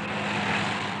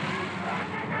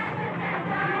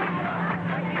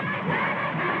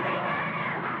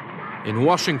 In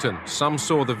Washington, some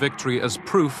saw the victory as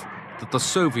proof that the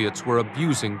Soviets were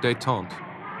abusing détente.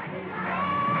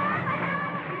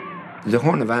 The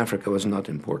Horn of Africa was not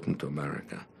important to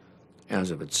America as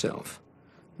of itself,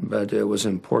 but it was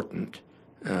important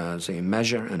as a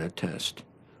measure and a test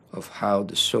of how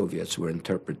the Soviets were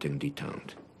interpreting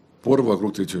détente.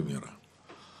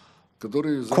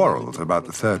 Quarrels about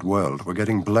the Third World were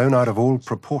getting blown out of all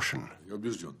proportion.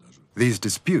 These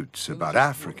disputes about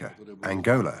Africa,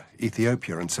 Angola,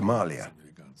 Ethiopia and Somalia.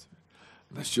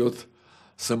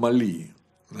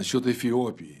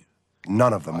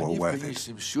 None of them were worth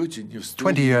it.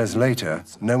 20 years later,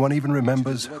 no one even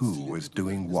remembers who was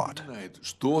doing what.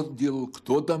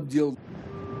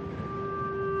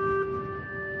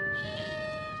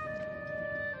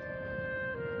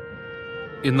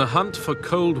 In the hunt for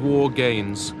Cold War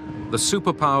gains, the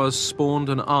superpowers spawned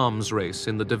an arms race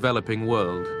in the developing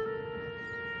world.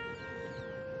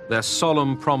 Their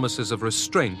solemn promises of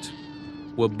restraint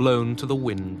were blown to the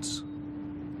winds.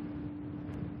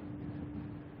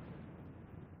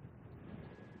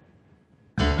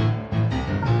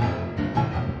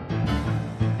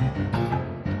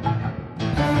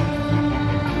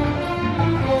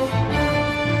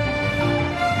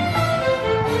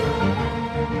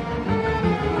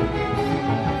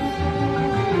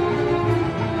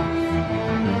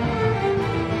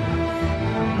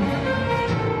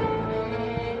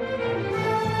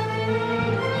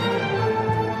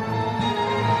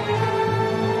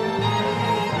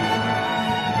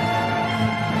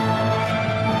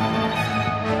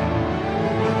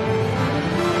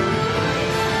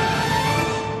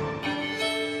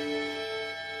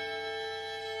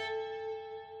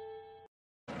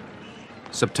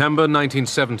 September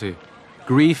 1970,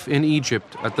 grief in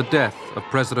Egypt at the death of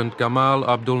President Gamal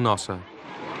Abdel Nasser.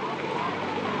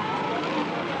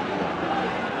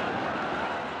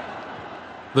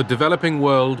 The developing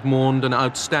world mourned an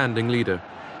outstanding leader.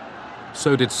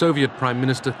 So did Soviet Prime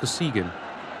Minister Kosygin.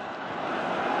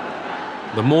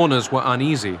 The mourners were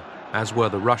uneasy, as were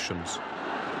the Russians.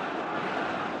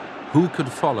 Who could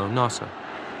follow Nasser?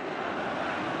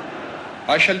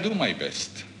 I shall do my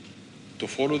best to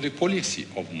follow the policy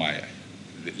of my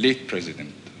late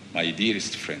president, my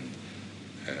dearest friend,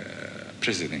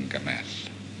 President Gamal.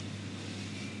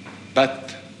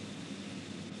 But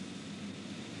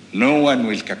no one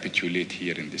will capitulate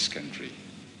here in this country.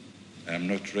 I am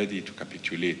not ready to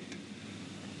capitulate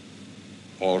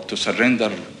or to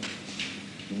surrender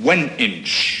 1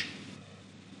 inch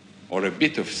or a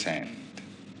bit of sand.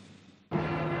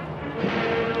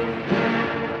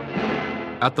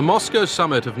 At the Moscow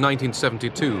summit of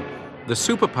 1972, the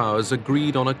superpowers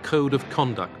agreed on a code of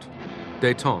conduct,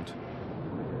 détente.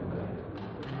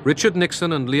 Richard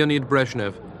Nixon and Leonid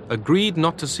Brezhnev agreed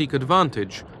not to seek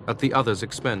advantage at the other's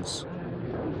expense.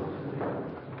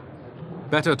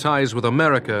 Better ties with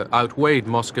America outweighed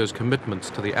Moscow's commitments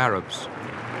to the Arabs.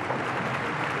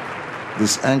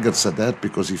 This angered Sadat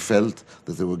because he felt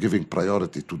that they were giving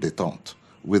priority to détente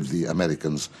with the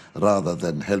Americans rather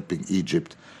than helping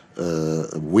Egypt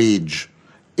wage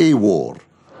a war.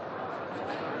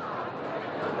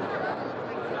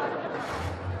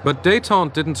 But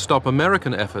détente didn't stop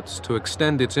American efforts to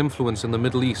extend its influence in the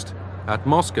Middle East at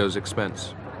Moscow's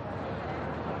expense.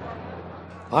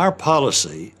 Our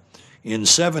policy in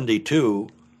 '72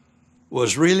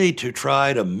 was really to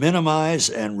try to minimize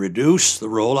and reduce the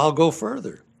role. I'll go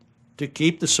further, to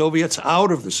keep the Soviets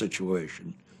out of the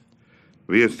situation.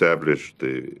 We established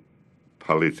the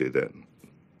policy then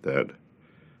that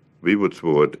we would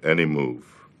thwart any move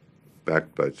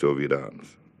backed by Soviet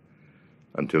arms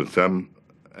until some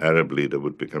Arab leader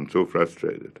would become so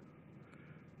frustrated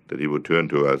that he would turn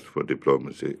to us for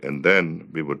diplomacy, and then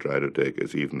we would try to take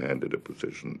as even-handed a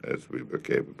position as we were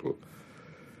capable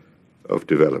of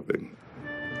developing.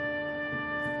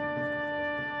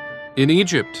 In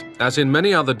Egypt, as in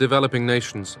many other developing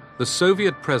nations, the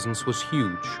Soviet presence was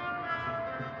huge.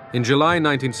 In July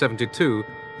 1972,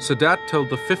 Sadat told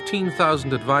the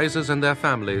 15,000 advisors and their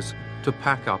families to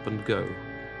pack up and go.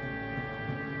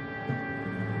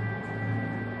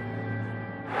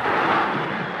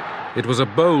 It was a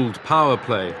bold power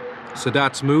play.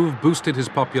 Sadat's move boosted his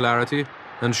popularity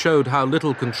and showed how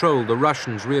little control the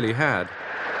Russians really had.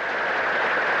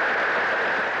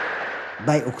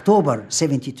 By October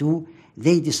 '72,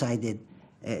 they decided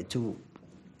to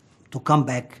come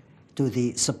back to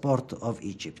the support of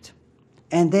Egypt.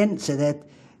 And then Sadat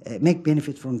make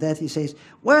benefit from that. He says,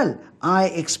 well, I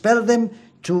expel them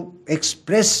to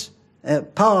express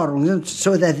power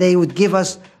so that they would give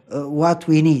us what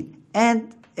we need.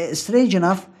 And strange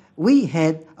enough, we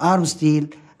had arms deal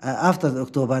after the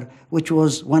October, which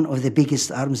was one of the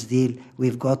biggest arms deal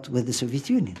we've got with the Soviet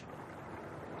Union.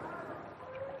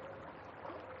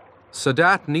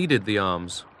 Sadat needed the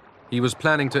arms. He was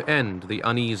planning to end the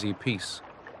uneasy peace.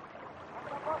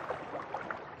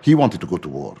 He wanted to go to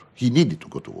war. He needed to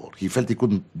go to war. He felt he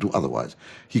couldn't do otherwise.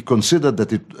 He considered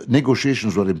that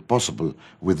negotiations were impossible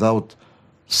without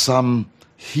some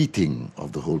heating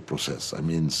of the whole process. I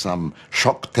mean, some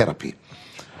shock therapy.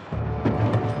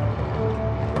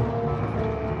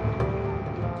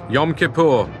 Yom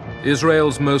Kippur,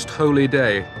 Israel's most holy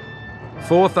day.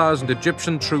 4,000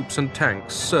 Egyptian troops and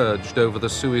tanks surged over the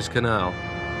Suez Canal.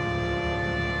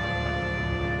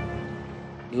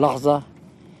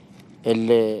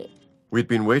 We'd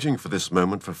been waiting for this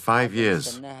moment for 5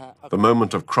 years, the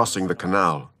moment of crossing the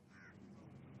canal.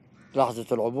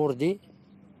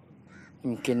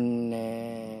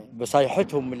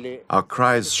 Our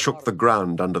cries shook the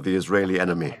ground under the Israeli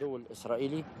enemy.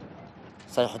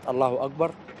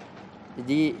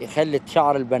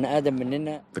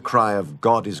 The cry of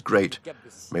God is great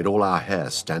made all our hair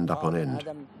stand up on end.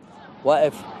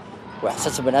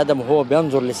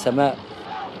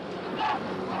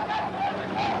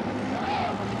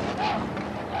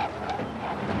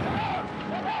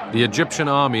 The Egyptian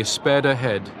army sped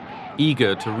ahead,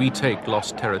 eager to retake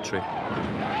lost territory.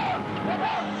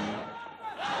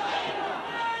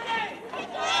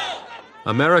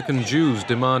 American Jews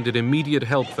demanded immediate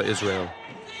help for Israel.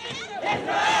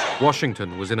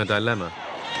 Washington was in a dilemma.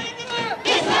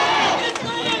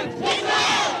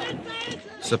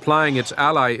 Supplying its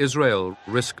ally Israel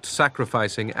risked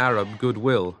sacrificing Arab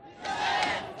goodwill.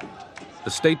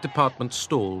 The State Department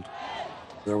stalled.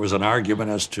 There was an argument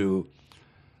as to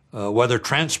whether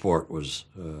transport was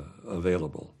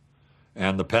available.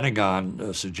 And the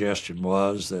Pentagon suggestion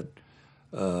was that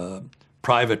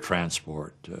private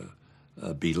transport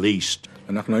be leased.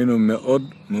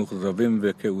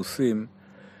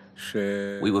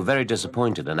 We were very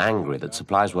disappointed and angry that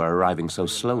supplies were arriving so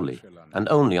slowly and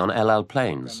only on El Al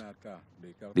planes.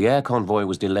 The air convoy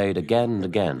was delayed again and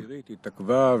again.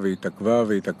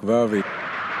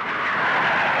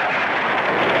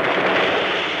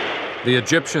 The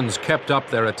Egyptians kept up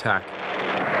their attack.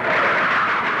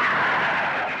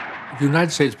 The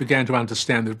United States began to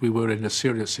understand that we were in a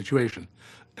serious situation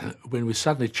when we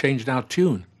suddenly changed our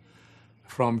tune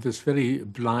from this very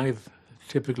blithe,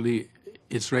 typically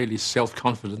Israeli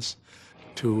self-confidence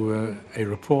to a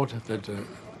report that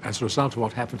as a result of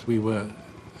what happened, we were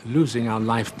losing our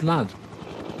lifeblood.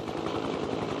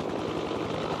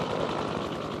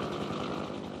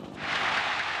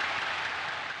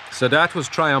 Sadat was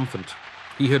triumphant.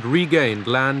 He had regained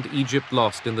land Egypt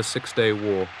lost in the Six-Day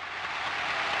War.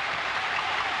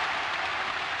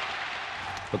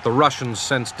 But the Russians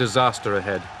sensed disaster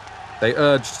ahead. They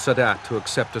urged Sadat to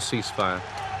accept a ceasefire.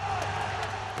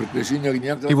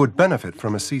 He would benefit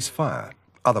from a ceasefire.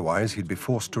 Otherwise, he'd be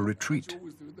forced to retreat.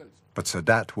 But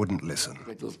Sadat wouldn't listen.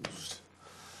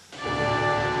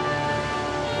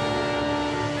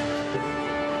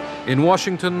 In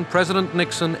Washington, President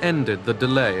Nixon ended the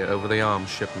delay over the arms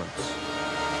shipments.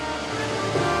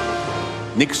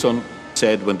 Nixon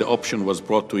said when the option was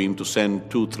brought to him to send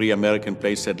 2-3 American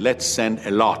planes, said, let's send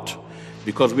a lot,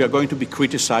 because we are going to be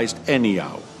criticized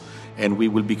anyhow. And we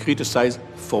will be criticized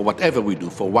for whatever we do,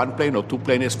 for 1 plane or 2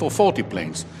 planes, for 40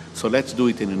 planes. So let's do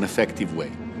it in an effective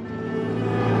way.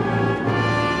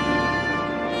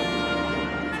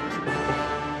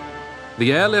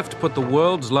 The airlift put the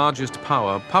world's largest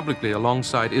power publicly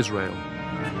alongside Israel.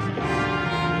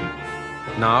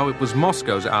 Now it was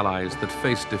Moscow's allies that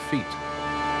faced defeat.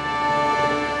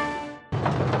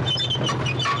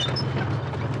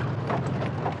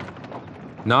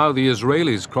 Now the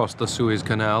Israelis crossed the Suez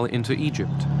Canal into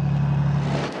Egypt.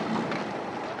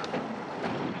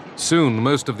 Soon,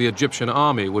 most of the Egyptian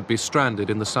army would be stranded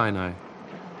in the Sinai.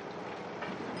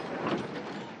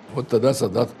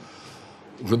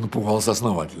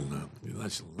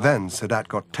 Then Sadat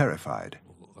got terrified.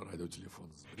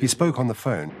 He spoke on the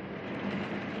phone.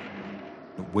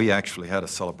 We actually had a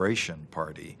celebration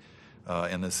party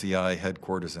in the CI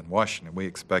headquarters in Washington. We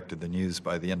expected the news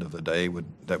by the end of the day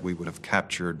that we would have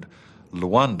captured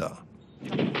Luanda.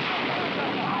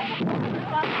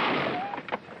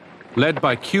 Led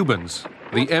by Cubans,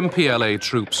 the MPLA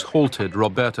troops halted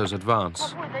Roberto's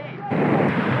advance.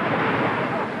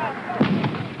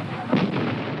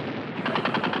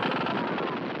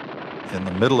 In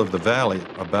the middle of the valley,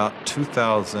 about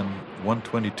 2,000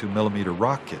 122-millimeter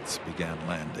rockets began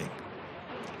landing.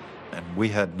 And we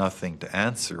had nothing to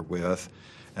answer with,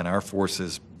 and our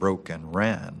forces broke and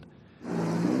ran.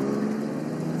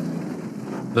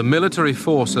 The military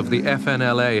force of the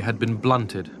FNLA had been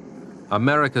blunted.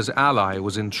 America's ally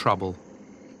was in trouble.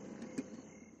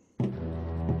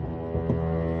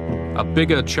 A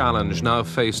bigger challenge now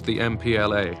faced the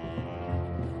MPLA.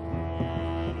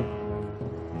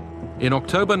 In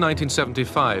October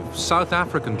 1975, South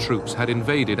African troops had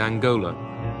invaded Angola.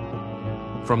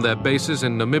 From their bases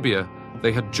in Namibia,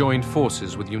 they had joined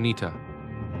forces with UNITA.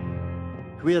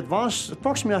 We advanced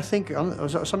approximately, I think,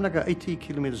 something like 80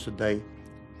 kilometers a day.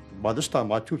 By this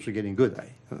time, our troops were getting good.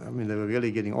 I mean, they were really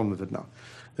getting on with it now.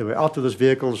 They were out of those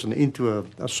vehicles and into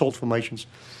assault formations.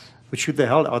 would shoot the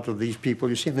hell out of these people,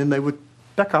 you see, and then they would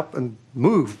back up and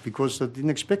move because they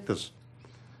didn't expect us.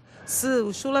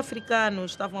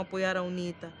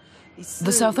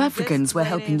 The South Africans were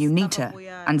helping UNITA,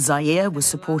 and Zaire was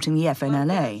supporting the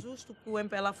FNLA.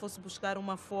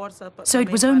 So it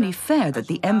was only fair that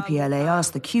the MPLA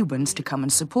asked the Cubans to come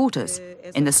and support us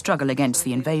in the struggle against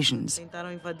the invasions.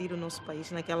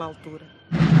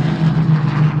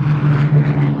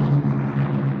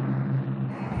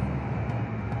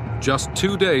 Just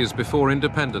 2 days before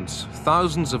independence,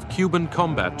 thousands of Cuban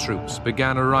combat troops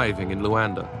began arriving in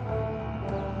Luanda.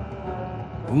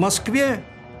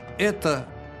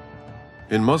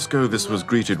 In Moscow, this was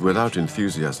greeted without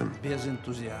enthusiasm. It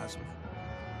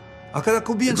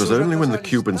was only when the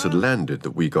Cubans had landed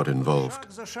that we got involved,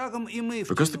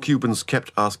 because the Cubans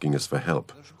kept asking us for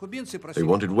help. They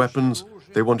wanted weapons,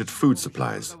 they wanted food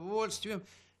supplies.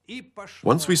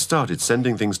 Once we started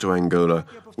sending things to Angola,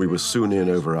 we were soon in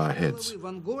over our heads,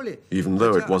 even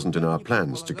though it wasn't in our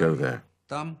plans to go there.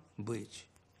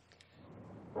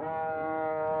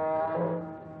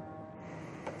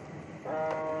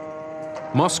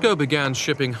 Moscow began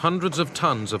shipping hundreds of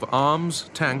tons of arms,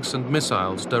 tanks and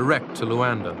missiles direct to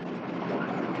Luanda.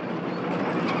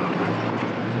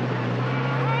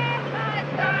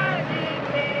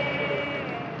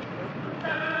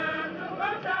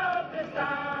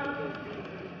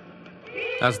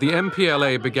 As the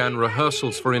MPLA began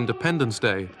rehearsals for Independence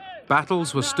Day,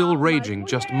 battles were still raging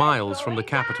just miles from the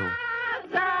capital.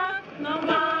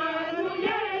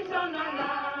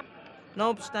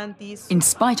 In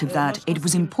spite of that, it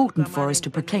was important for us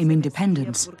to proclaim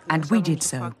independence, and we did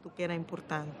so.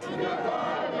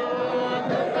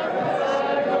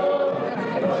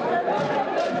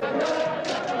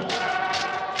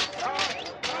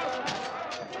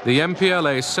 The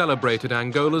MPLA celebrated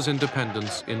Angola's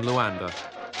independence in Luanda.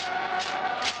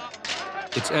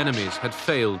 Its enemies had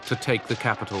failed to take the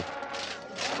capital.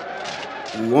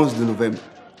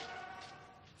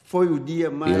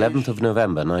 The 11th of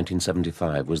November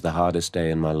 1975 was the hardest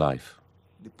day in my life.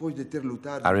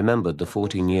 I remembered the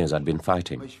 14 years I'd been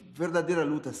fighting.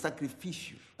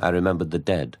 I remembered the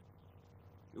dead,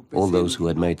 all those who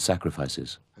had made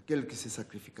sacrifices.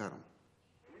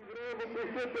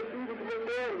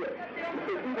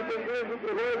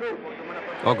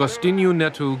 Agostinho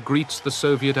Neto greets the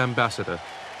Soviet ambassador.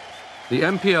 The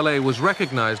MPLA was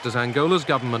recognized as Angola's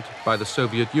government by the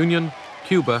Soviet Union,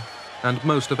 Cuba, and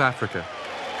most of Africa.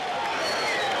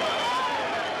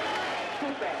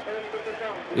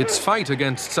 Its fight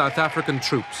against South African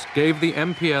troops gave the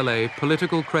MPLA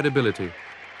political credibility.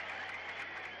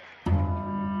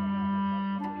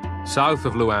 South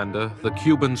of Luanda, the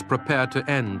Cubans prepared to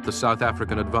end the South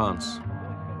African advance.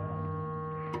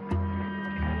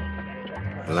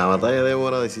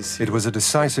 It was a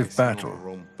decisive battle,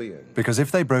 because if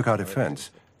they broke our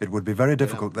defense, it would be very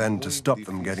difficult then to stop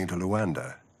them getting to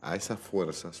Luanda.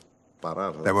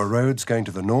 There were roads going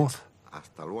to the north,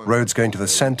 roads going to the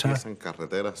center,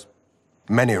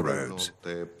 many roads,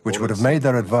 which would have made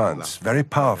their advance very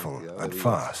powerful and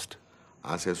fast.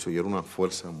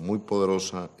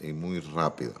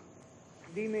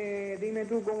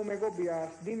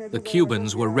 The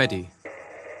Cubans were ready,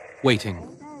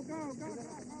 waiting.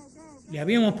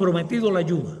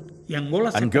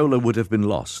 Angola would have been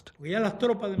lost.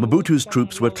 Mobutu's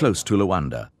troops were close to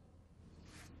Luanda.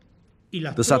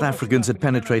 The South Africans had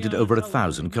penetrated over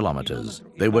 1,000 kilometers.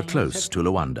 They were close to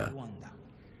Luanda.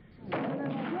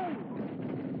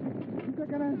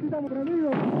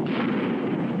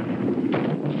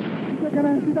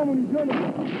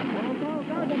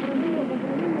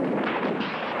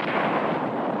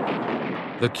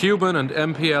 The Cuban and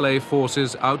MPLA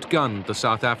forces outgunned the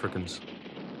South Africans.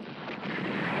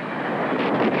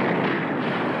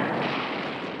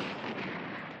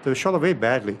 They were shot very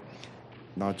badly.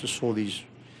 I just saw these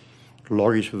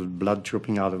lorries with blood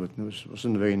dripping out of it. It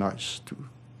wasn't very nice.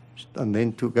 And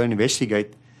then to go and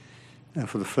investigate, and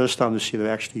for the first time to see they're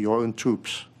actually your own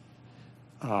troops.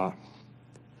 It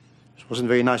wasn't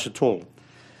very nice at all.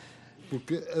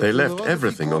 They left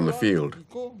everything on the field.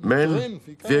 Men,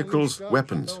 vehicles,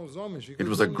 weapons. It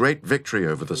was a great victory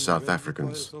over the South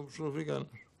Africans.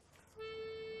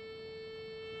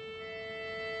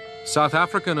 South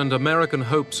African and American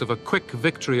hopes of a quick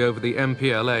victory over the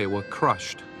MPLA were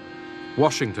crushed.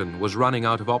 Washington was running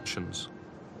out of options.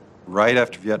 Right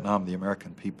after Vietnam, the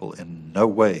American people in no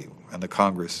way, and the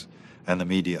Congress and the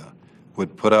media,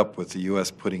 would put up with the U.S.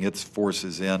 putting its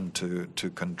forces in to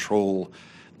control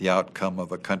the outcome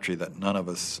of a country that none of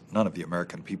the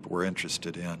American people were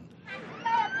interested in.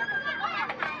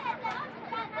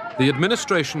 The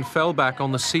administration fell back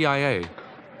on the CIA.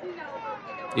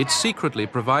 It secretly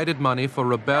provided money for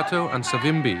Roberto and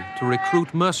Savimbi to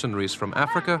recruit mercenaries from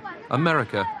Africa,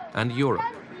 America, and Europe.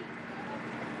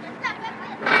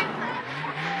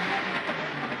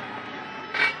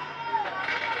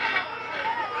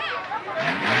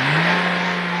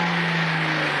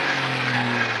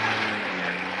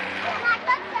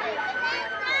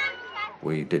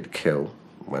 We did kill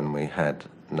when we had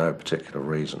no particular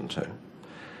reason to.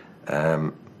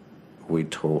 We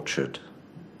tortured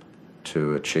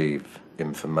to achieve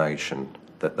information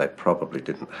that they probably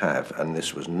didn't have, and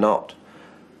this was not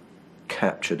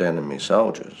captured enemy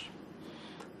soldiers.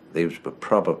 These were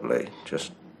probably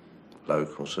just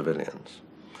local civilians.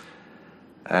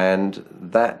 And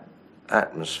that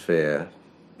atmosphere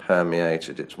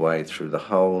permeated its way through the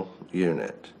whole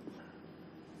unit.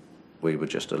 We were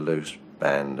just a loose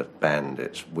band of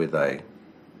bandits with a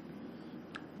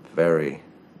very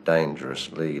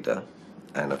dangerous leader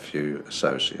and a few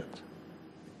associates.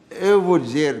 Among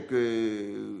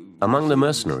the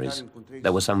mercenaries,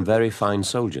 there were some very fine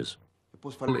soldiers.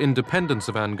 Independence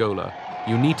of Angola,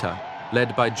 UNITA,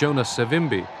 led by Jonas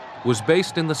Savimbi, was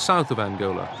based in the south of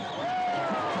Angola.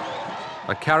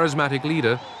 A charismatic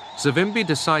leader, Savimbi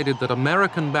decided that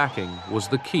American backing was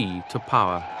the key to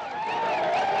power.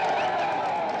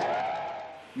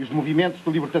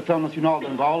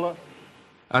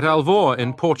 At Alvor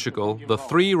in Portugal, the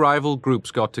three rival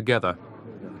groups got together.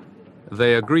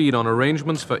 They agreed on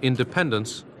arrangements for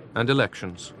independence and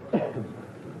elections.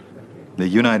 The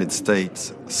United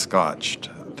States scotched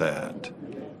that,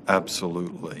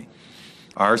 absolutely.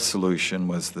 Our solution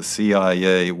was the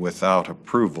CIA, without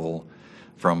approval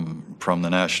from the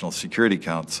National Security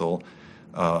Council,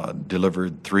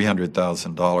 delivered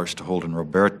 $300,000 to Holden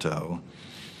Roberto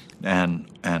and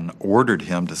ordered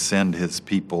him to send his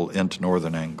people into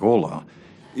northern Angola.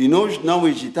 We weren't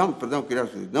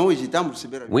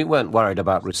worried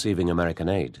about receiving American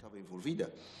aid.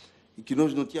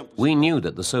 We knew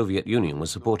that the Soviet Union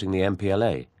was supporting the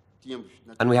MPLA,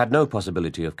 and we had no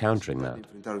possibility of countering that.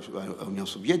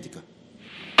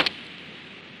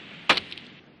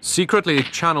 Secretly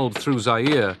channeled through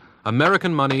Zaire,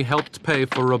 American money helped pay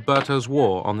for Roberto's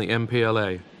war on the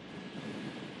MPLA.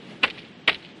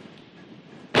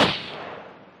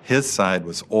 His side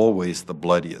was always the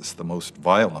bloodiest, the most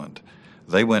violent.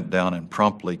 They went down and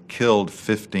promptly killed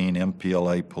 15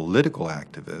 MPLA political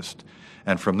activists.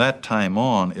 And from that time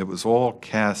on, it was all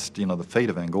cast, you know, the fate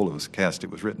of Angola was cast, it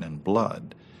was written in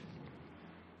blood.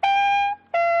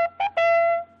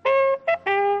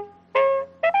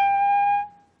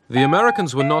 The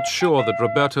Americans were not sure that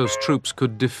Roberto's troops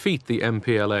could defeat the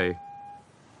MPLA.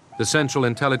 The Central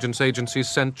Intelligence Agency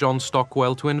sent John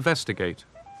Stockwell to investigate.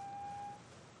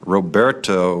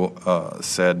 Roberto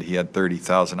said he had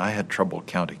 30,000. I had trouble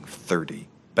counting 30.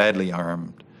 Badly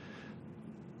armed,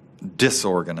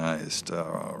 disorganized,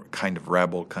 kind of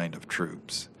rabble kind of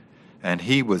troops. And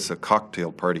he was a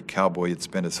cocktail party cowboy. He'd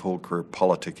spent his whole career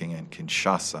politicking in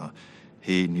Kinshasa.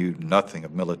 He knew nothing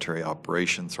of military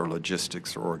operations or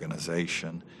logistics or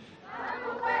organization.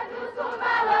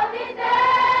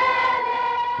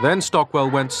 Then Stockwell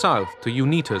went south to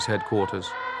UNITA's headquarters.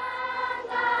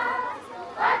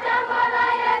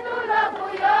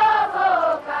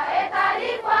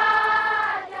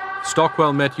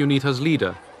 Stockwell met UNITA's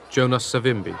leader, Jonas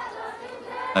Savimbi.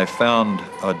 I found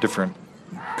a different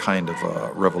kind of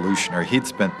a revolutionary. He'd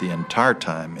spent the entire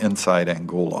time inside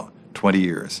Angola, 20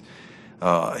 years.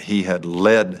 He had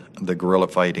led the guerrilla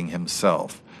fighting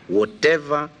himself.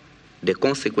 Whatever the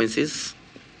consequences,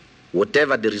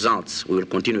 whatever the results, we will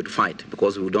continue to fight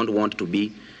because we don't want to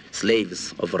be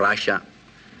slaves of Russia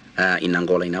in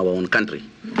Angola, in our own country.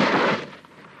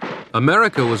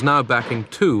 America was now backing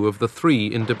two of the three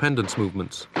independence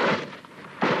movements.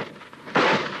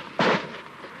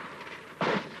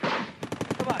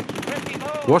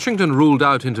 Washington ruled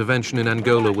out intervention in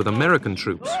Angola with American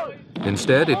troops.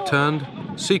 Instead, it turned,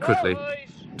 secretly,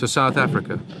 to South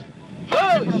Africa.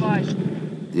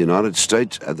 The United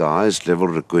States at the highest level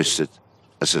requested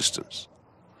assistance,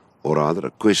 or rather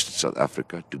requested South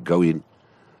Africa to go in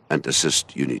and assist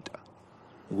UNITA.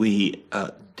 We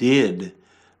did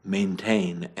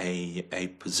maintain a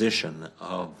position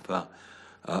of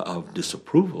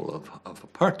disapproval of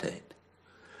apartheid.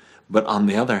 But on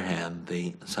the other hand,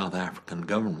 the South African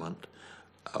government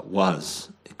was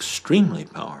extremely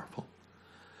powerful.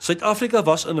 Suid-Afrika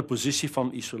was in 'n posisie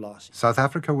van isolasie. South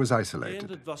Africa was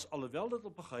isolated.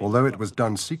 Although it was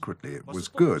done secretly, it was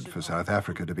good for South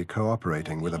Africa to be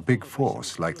cooperating with a big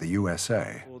force like the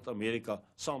USA,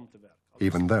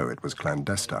 even though it was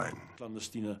clandestine.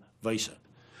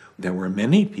 there were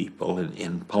many people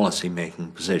in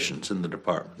policy-making positions in the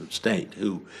Department of State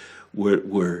who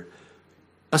were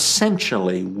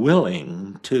essentially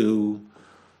willing to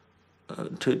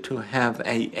have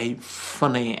a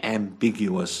funny,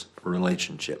 ambiguous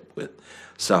relationship with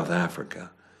South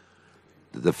Africa.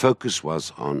 The focus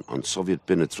was on Soviet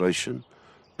penetration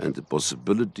and the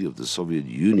possibility of the Soviet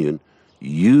Union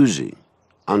using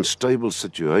unstable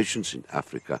situations in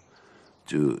Africa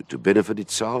to benefit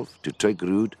itself, to take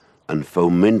root and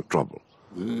foment trouble.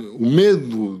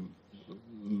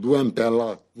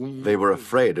 They were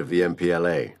afraid of the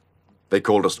MPLA. They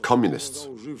called us communists.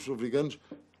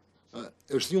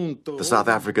 The South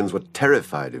Africans were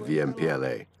terrified of the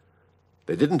MPLA.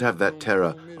 They didn't have that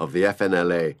terror of the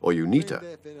FNLA or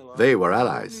UNITA. They were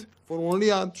allies.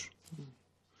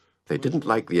 They didn't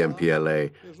like the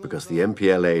MPLA because the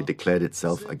MPLA declared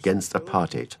itself against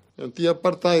apartheid.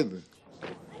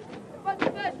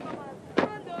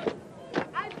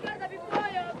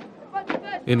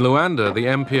 In Luanda, the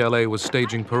MPLA was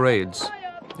staging parades.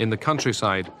 In the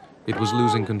countryside, it was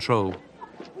losing control.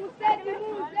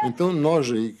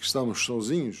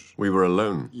 We were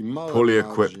alone, poorly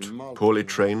equipped, poorly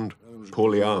trained,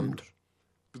 poorly armed.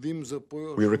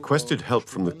 We requested help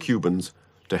from the Cubans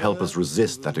to help us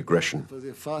resist that aggression.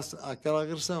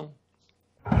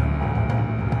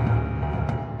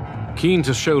 Keen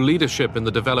to show leadership in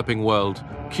the developing world,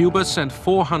 Cuba sent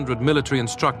 400 military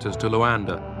instructors to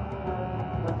Luanda.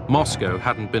 Moscow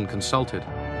hadn't been consulted.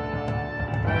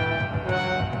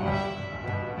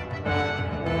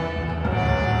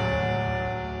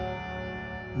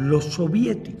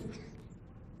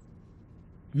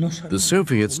 The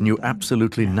Soviets knew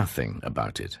absolutely nothing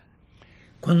about it.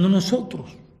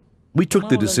 We took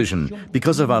the decision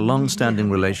because of our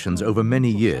long-standing relations over many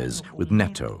years with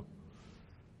NATO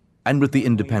and with the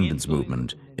independence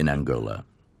movement in Angola.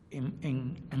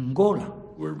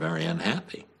 We're very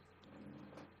unhappy.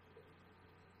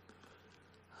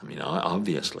 I mean,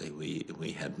 obviously,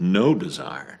 we had no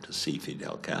desire to see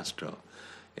Fidel Castro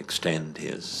extend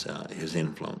his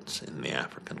influence in the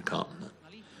African continent.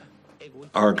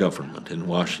 Our government in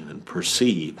Washington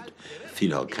perceived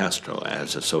Fidel Castro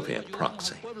as a Soviet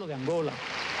proxy.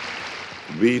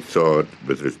 We thought,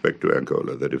 with respect to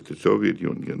Angola, that if the Soviet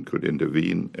Union could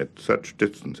intervene at such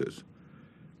distances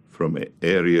from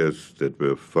areas that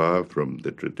were far from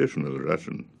the traditional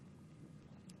Russian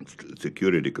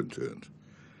security concerns,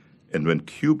 and when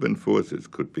Cuban forces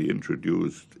could be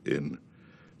introduced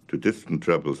to distant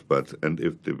trouble spots, and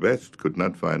if the West could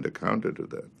not find a counter to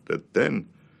that then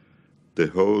the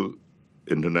whole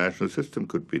international system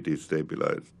could be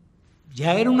destabilized.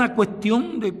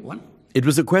 It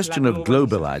was a question of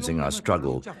globalizing our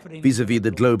struggle vis-à-vis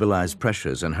the globalized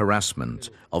pressures and harassment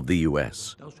of the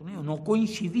US.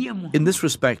 In this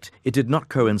respect, it did not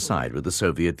coincide with the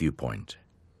Soviet viewpoint.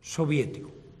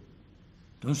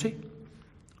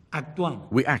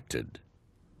 We acted,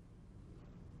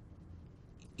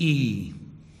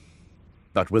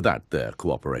 but without their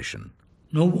cooperation.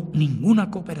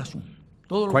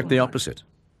 Quite the opposite.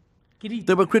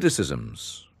 There were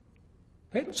criticisms.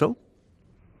 So?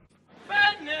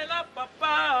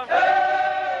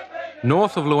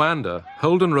 North of Luanda,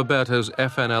 Holden Roberto's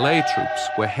FNLA troops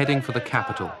were heading for the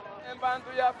capital.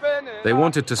 They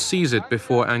wanted to seize it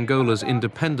before Angola's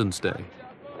Independence Day.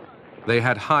 They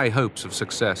had high hopes of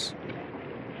success.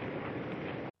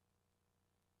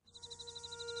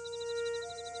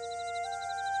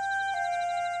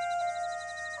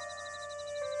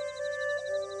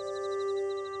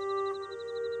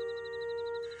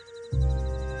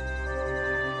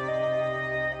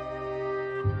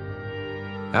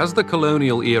 As the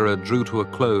colonial era drew to a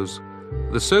close,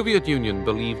 the Soviet Union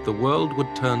believed the world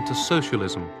would turn to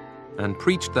socialism and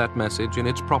preached that message in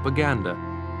its propaganda.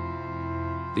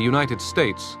 The United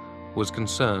States was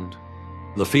concerned.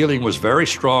 The feeling was very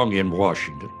strong in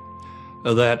Washington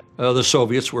that the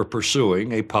Soviets were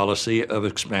pursuing a policy of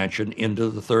expansion into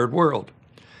the Third World.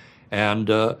 And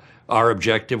our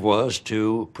objective was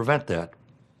to prevent that.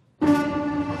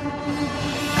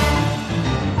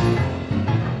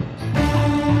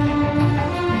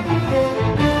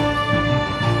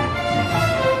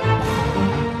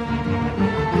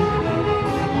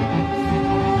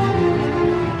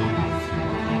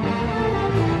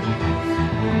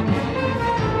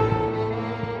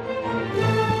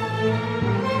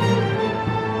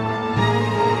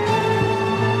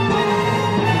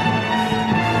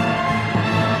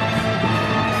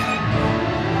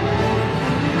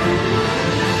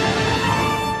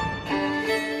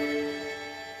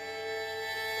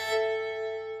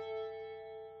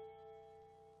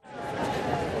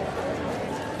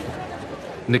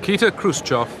 Nikita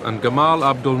Khrushchev and Gamal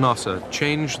Abdel Nasser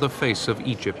changed the face of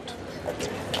Egypt.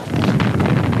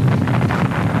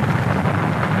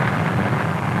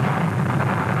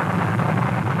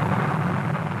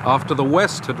 After the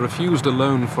West had refused a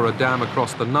loan for a dam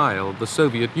across the Nile, the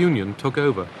Soviet Union took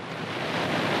over.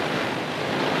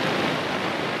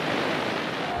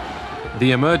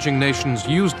 The emerging nations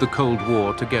used the Cold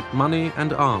War to get money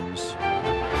and arms.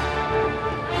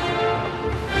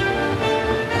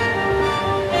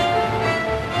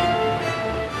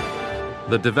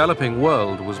 The developing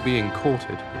world was being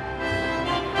courted.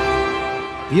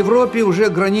 В Европе уже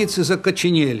границы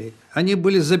закоченели, они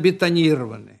были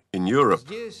забетонированы. In Europe,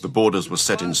 the borders were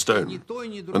set in stone,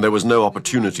 and there was no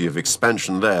opportunity of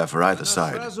expansion there for either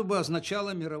side.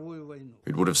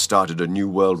 It would have started a new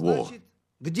world war.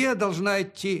 Where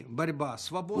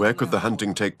could the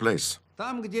hunting take place?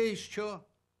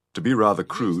 To be rather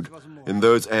crude, in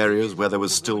those areas where there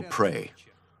was still prey.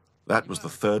 That was the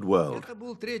third world,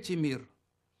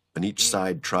 and each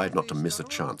side tried not to miss a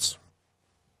chance.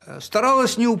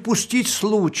 Старалась не упустить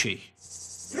случай.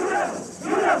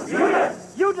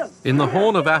 In the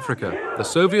Horn of Africa, the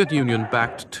Soviet Union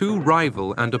backed two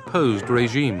rival and opposed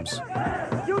regimes.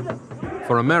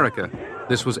 For America,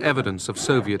 this was evidence of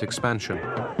Soviet expansion.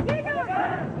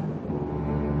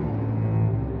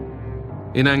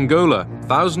 In Angola,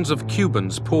 thousands of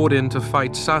Cubans poured in to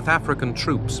fight South African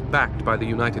troops backed by the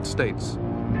United States.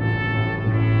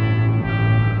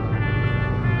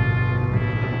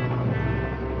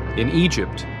 In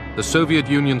Egypt, the Soviet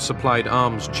Union supplied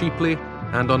arms cheaply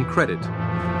and on credit.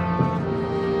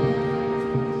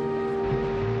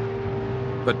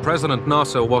 But President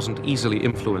Nasser wasn't easily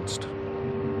influenced.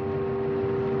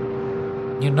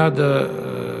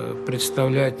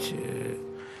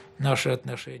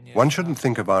 One shouldn't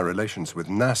think of our relations with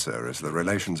Nasser as the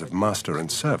relations of master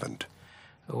and servant.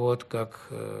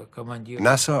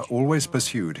 Nasser always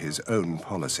pursued his own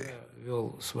policy.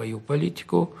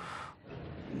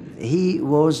 He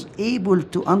was able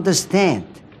to understand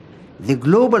the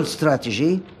global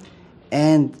strategy,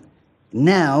 and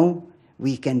now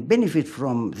we can benefit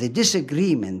from the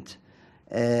disagreement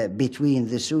between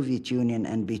the Soviet Union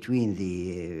and between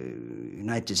the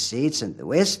United States and the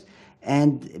West,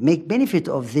 and make benefit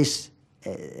of this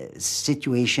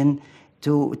situation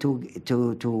to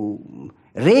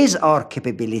raise our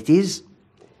capabilities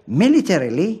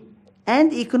militarily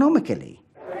and economically.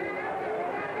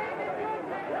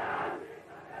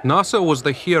 Nasser was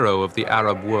the hero of the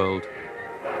Arab world.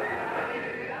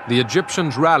 The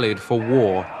Egyptians rallied for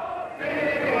war.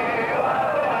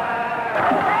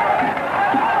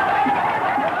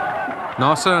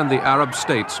 Nasser and the Arab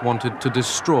states wanted to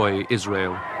destroy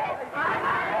Israel.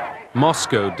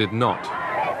 Moscow did not.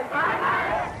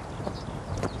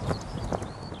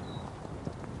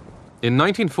 In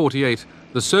 1948,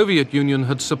 the Soviet Union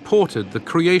had supported the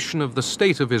creation of the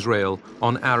State of Israel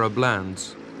on Arab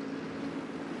lands.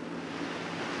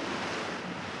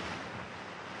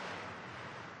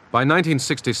 By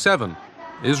 1967,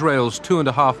 Israel's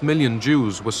 2.5 million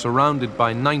Jews were surrounded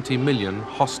by 90 million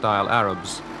hostile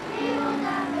Arabs.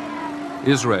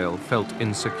 Israel felt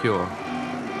insecure.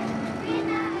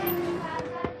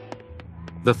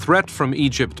 The threat from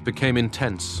Egypt became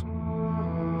intense.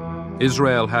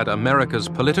 Israel had America's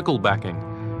political backing,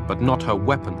 but not her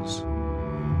weapons.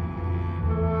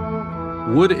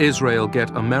 Would Israel get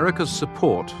America's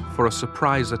support for a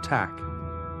surprise attack?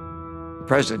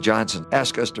 President Johnson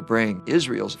asked us to bring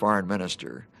Israel's foreign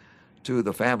minister to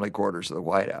the family quarters of the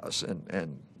White House,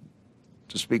 and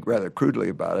to speak rather crudely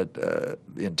about it, the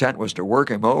intent was to work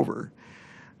him over,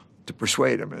 to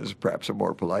persuade him is perhaps a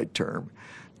more polite term,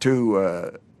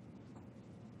 to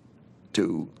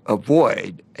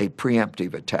avoid a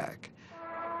preemptive attack.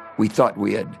 We thought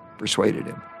we had persuaded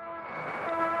him.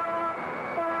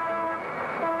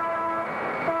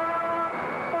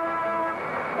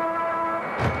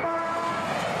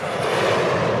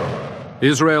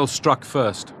 Israel struck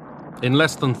first. In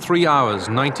less than 3 hours,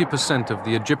 90% of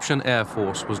the Egyptian Air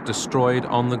Force was destroyed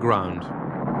on the ground.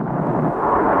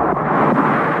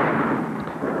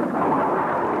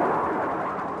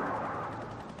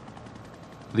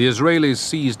 The Israelis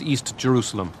seized East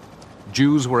Jerusalem.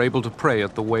 Jews were able to pray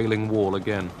at the Wailing Wall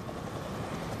again.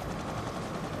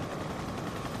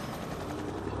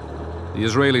 The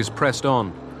Israelis pressed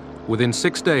on. Within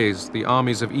 6 days, the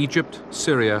armies of Egypt,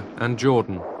 Syria, and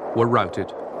Jordan were routed.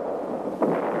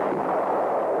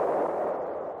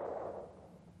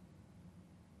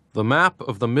 The map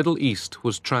of the Middle East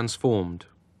was transformed.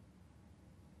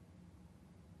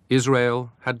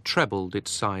 Israel had trebled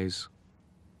its size.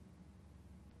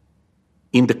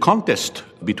 In the contest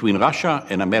between Russia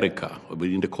and America,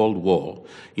 in the Cold War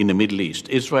in the Middle East,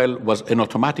 Israel was an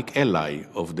automatic ally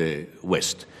of the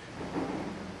West.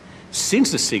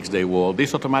 Since the Six-Day War,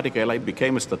 this automatic ally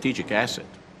became a strategic asset.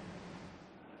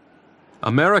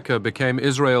 America became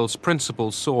Israel's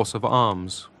principal source of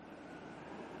arms.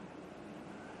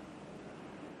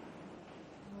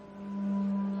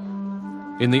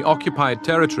 In the occupied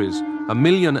territories, 1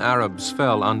 million Arabs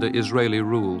fell under Israeli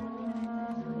rule.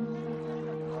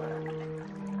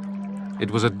 It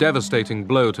was a devastating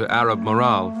blow to Arab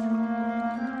morale.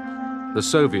 The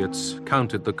Soviets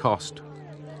counted the cost.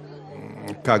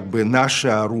 Как бы наше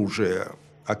оружие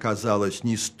оказалось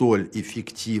не столь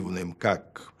эффективным,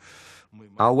 как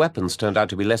Our weapons turned out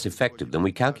to be less effective than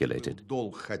we calculated.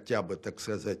 долг хотя бы, так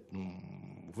сказать,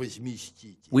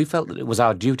 возместить. We felt that it was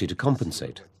our duty to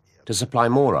compensate, to supply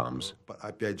more arms.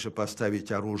 Опять же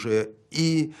поставить оружие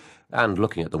и And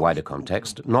looking at the wider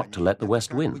context, not to let the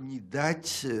West win. не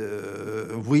дать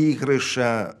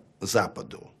выигрыша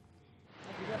Западу.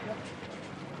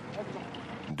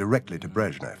 Directly to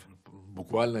Brezhnev.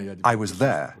 I was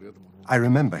there. I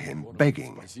remember him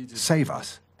begging, save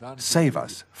us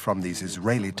from these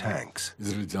Israeli tanks.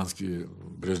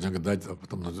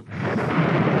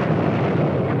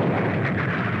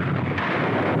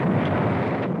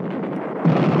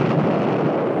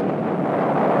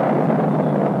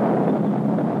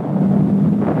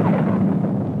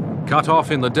 Cut off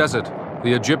in the desert,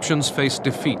 the Egyptians faced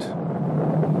defeat.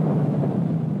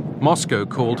 Moscow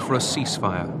called for a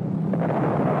ceasefire.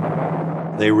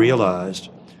 They realized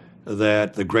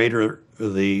that the greater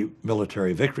the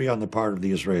military victory on the part of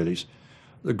the Israelis,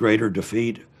 the greater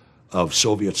defeat of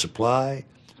Soviet supply,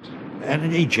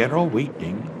 and a general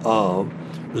weakening of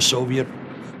the Soviet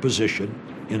position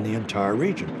in the entire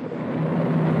region.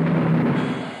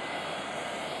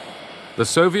 The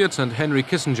Soviets and Henry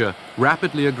Kissinger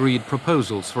rapidly agreed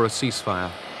proposals for a ceasefire.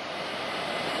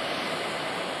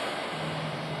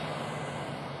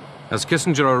 As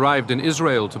Kissinger arrived in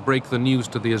Israel to break the news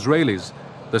to the Israelis,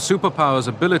 the superpowers'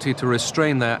 ability to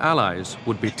restrain their allies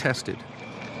would be tested.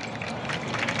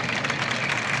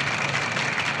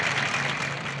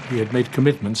 He had made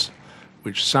commitments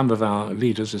which some of our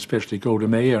leaders, especially Golda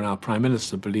Meir and our Prime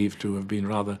Minister, believed to have been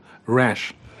rather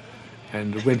rash.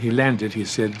 And when he landed, he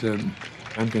said,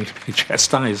 I'm going to be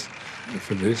chastised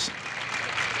for this.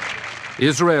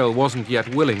 Israel wasn't yet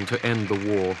willing to end the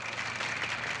war.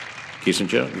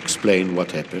 Kissinger explained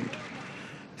what happened,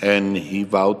 and he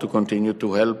vowed to continue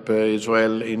to help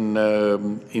Israel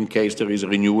in case there is a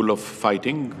renewal of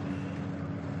fighting.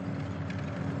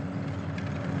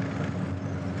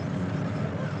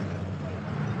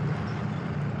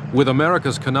 With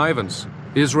America's connivance,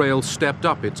 Israel stepped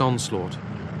up its onslaught.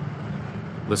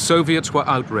 The Soviets were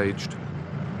outraged.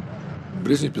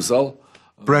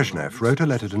 Brezhnev wrote a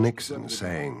letter to Nixon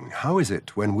saying, how is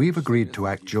it when we've agreed to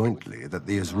act jointly that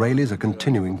the Israelis are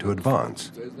continuing to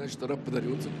advance?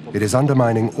 It is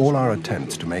undermining all our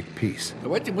attempts to make peace.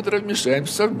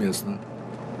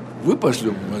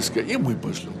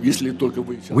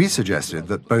 We suggested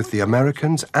that both the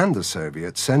Americans and the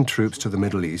Soviets send troops to the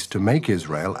Middle East to make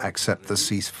Israel accept the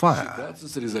ceasefire.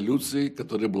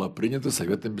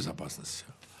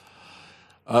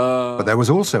 But there was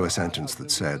also a sentence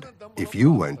that said, if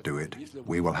you won't do it,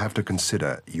 we will have to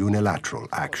consider unilateral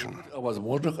action.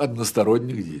 The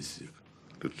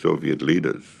Soviet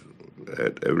leaders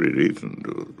had every reason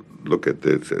to look at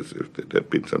this as if there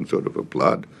had been some sort of a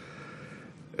plot.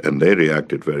 And they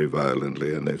reacted very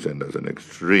violently, and they sent us an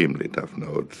extremely tough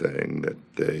note saying that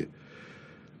they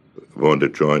want to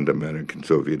join the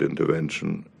American-Soviet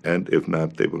intervention, and if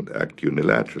not, they would act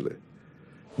unilaterally.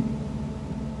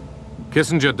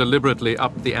 Kissinger deliberately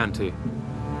upped the ante.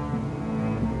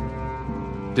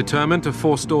 Determined to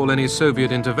forestall any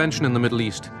Soviet intervention in the Middle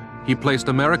East, he placed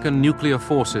American nuclear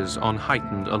forces on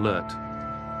heightened alert.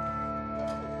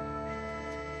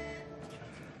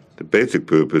 The basic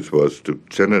purpose was to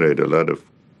generate a lot of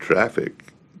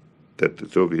traffic that the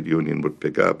Soviet Union would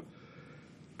pick up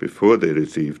before they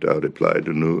received our reply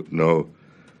to know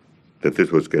that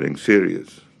this was getting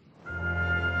serious.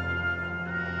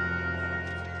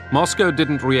 Moscow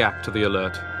didn't react to the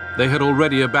alert. They had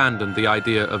already abandoned the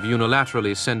idea of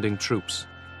unilaterally sending troops.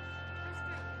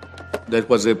 That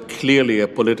was clearly a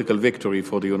political victory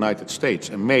for the United States,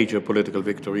 a major political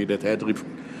victory that had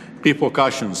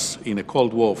repercussions in a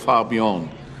Cold War far beyond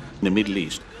the Middle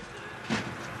East.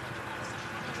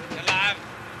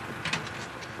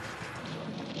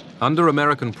 Under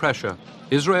American pressure,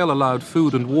 Israel allowed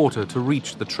food and water to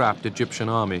reach the trapped Egyptian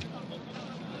army.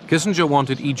 Kissinger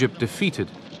wanted Egypt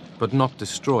defeated, but not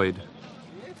destroyed.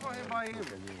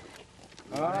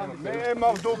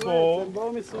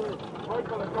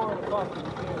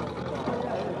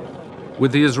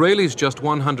 With the Israelis just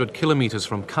 100 kilometers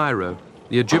from Cairo,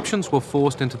 the Egyptians were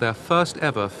forced into their first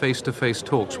ever face-to-face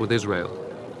talks with Israel.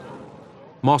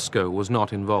 Moscow was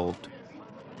not involved.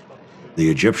 The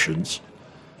Egyptians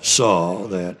saw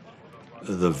that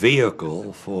the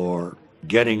vehicle for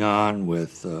getting on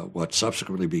with what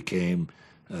subsequently became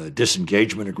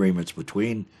disengagement agreements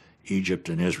between Egypt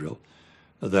and Israel,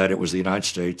 that it was the United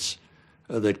States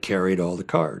that carried all the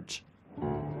cards.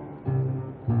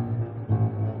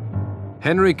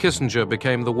 Henry Kissinger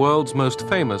became the world's most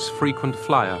famous frequent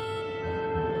flyer.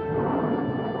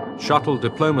 Shuttle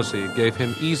diplomacy gave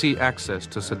him easy access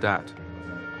to Sadat.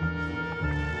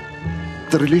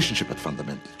 The relationship had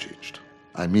fundamentally changed.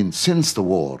 I mean, since the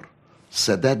war,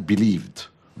 Sadat believed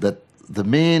that the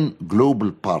main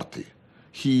global party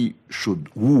he should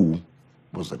woo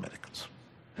was the Americans.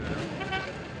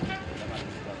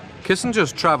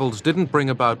 Kissinger's travels didn't bring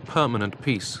about permanent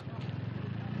peace.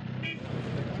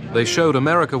 They showed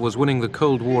America was winning the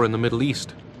Cold War in the Middle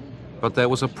East, but there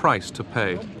was a price to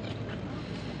pay.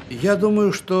 Я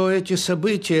думаю, что эти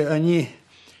события, они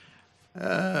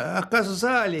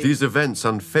оказали These events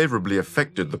unfavorably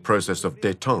affected the process of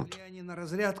détente. на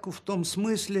разрядку в том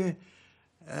смысле,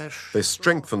 They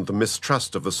strengthened the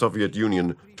mistrust of the Soviet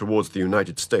Union towards the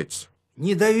United States.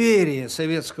 недоверие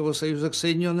Советского Союза к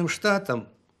Соединенным Штатам.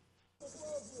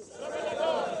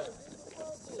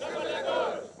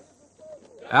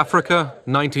 Africa,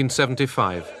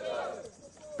 1975.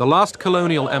 The last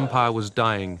colonial empire was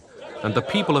dying, and the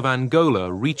people of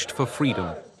Angola reached for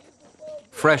freedom.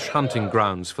 Fresh hunting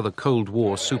grounds for the Cold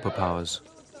War superpowers.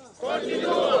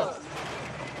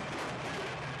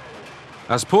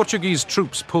 As Portuguese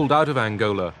troops pulled out of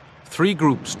Angola, three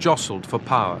groups jostled for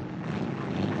power.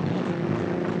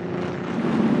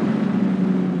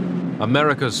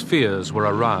 America's fears were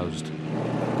aroused.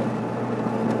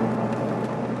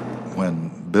 When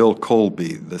Bill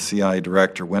Colby, the CIA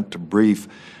director, went to brief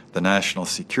the National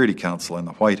Security Council in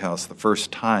the White House the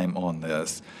first time on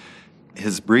this,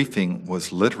 his briefing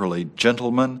was literally,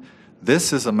 gentlemen,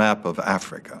 this is a map of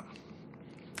Africa,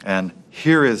 and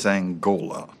here is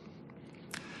Angola.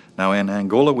 Now, in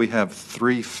Angola, we have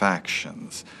three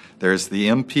factions. There's the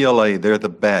MPLA, they're the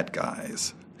bad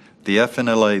guys. The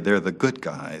FNLA, they're the good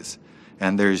guys.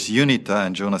 And there's UNITA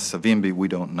and Jonas Savimbi we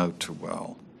don't know too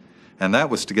well. And that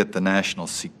was to get the National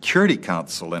Security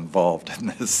Council involved in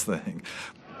this thing.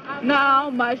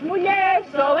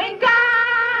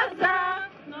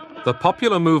 The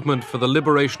Popular Movement for the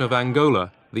Liberation of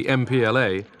Angola, the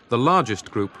MPLA, the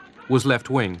largest group, was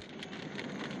left-wing.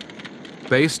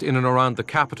 Based in and around the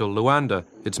capital, Luanda,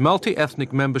 its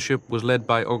multi-ethnic membership was led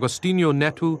by Agostinho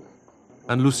Neto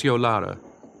and Lucio Lara.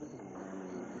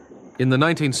 In the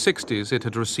 1960s, it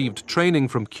had received training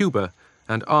from Cuba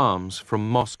and arms from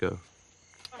Moscow.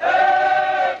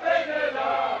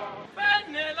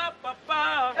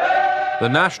 The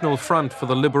National Front for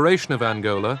the Liberation of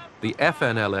Angola, the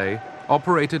FNLA,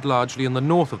 operated largely in the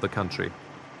north of the country.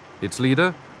 Its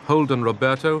leader, Holden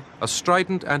Roberto, a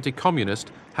strident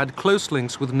anti-communist, had close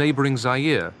links with neighboring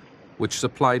Zaire, which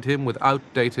supplied him with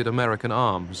outdated American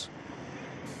arms.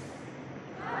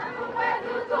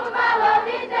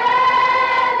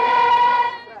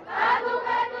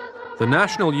 The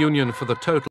National Union for the Total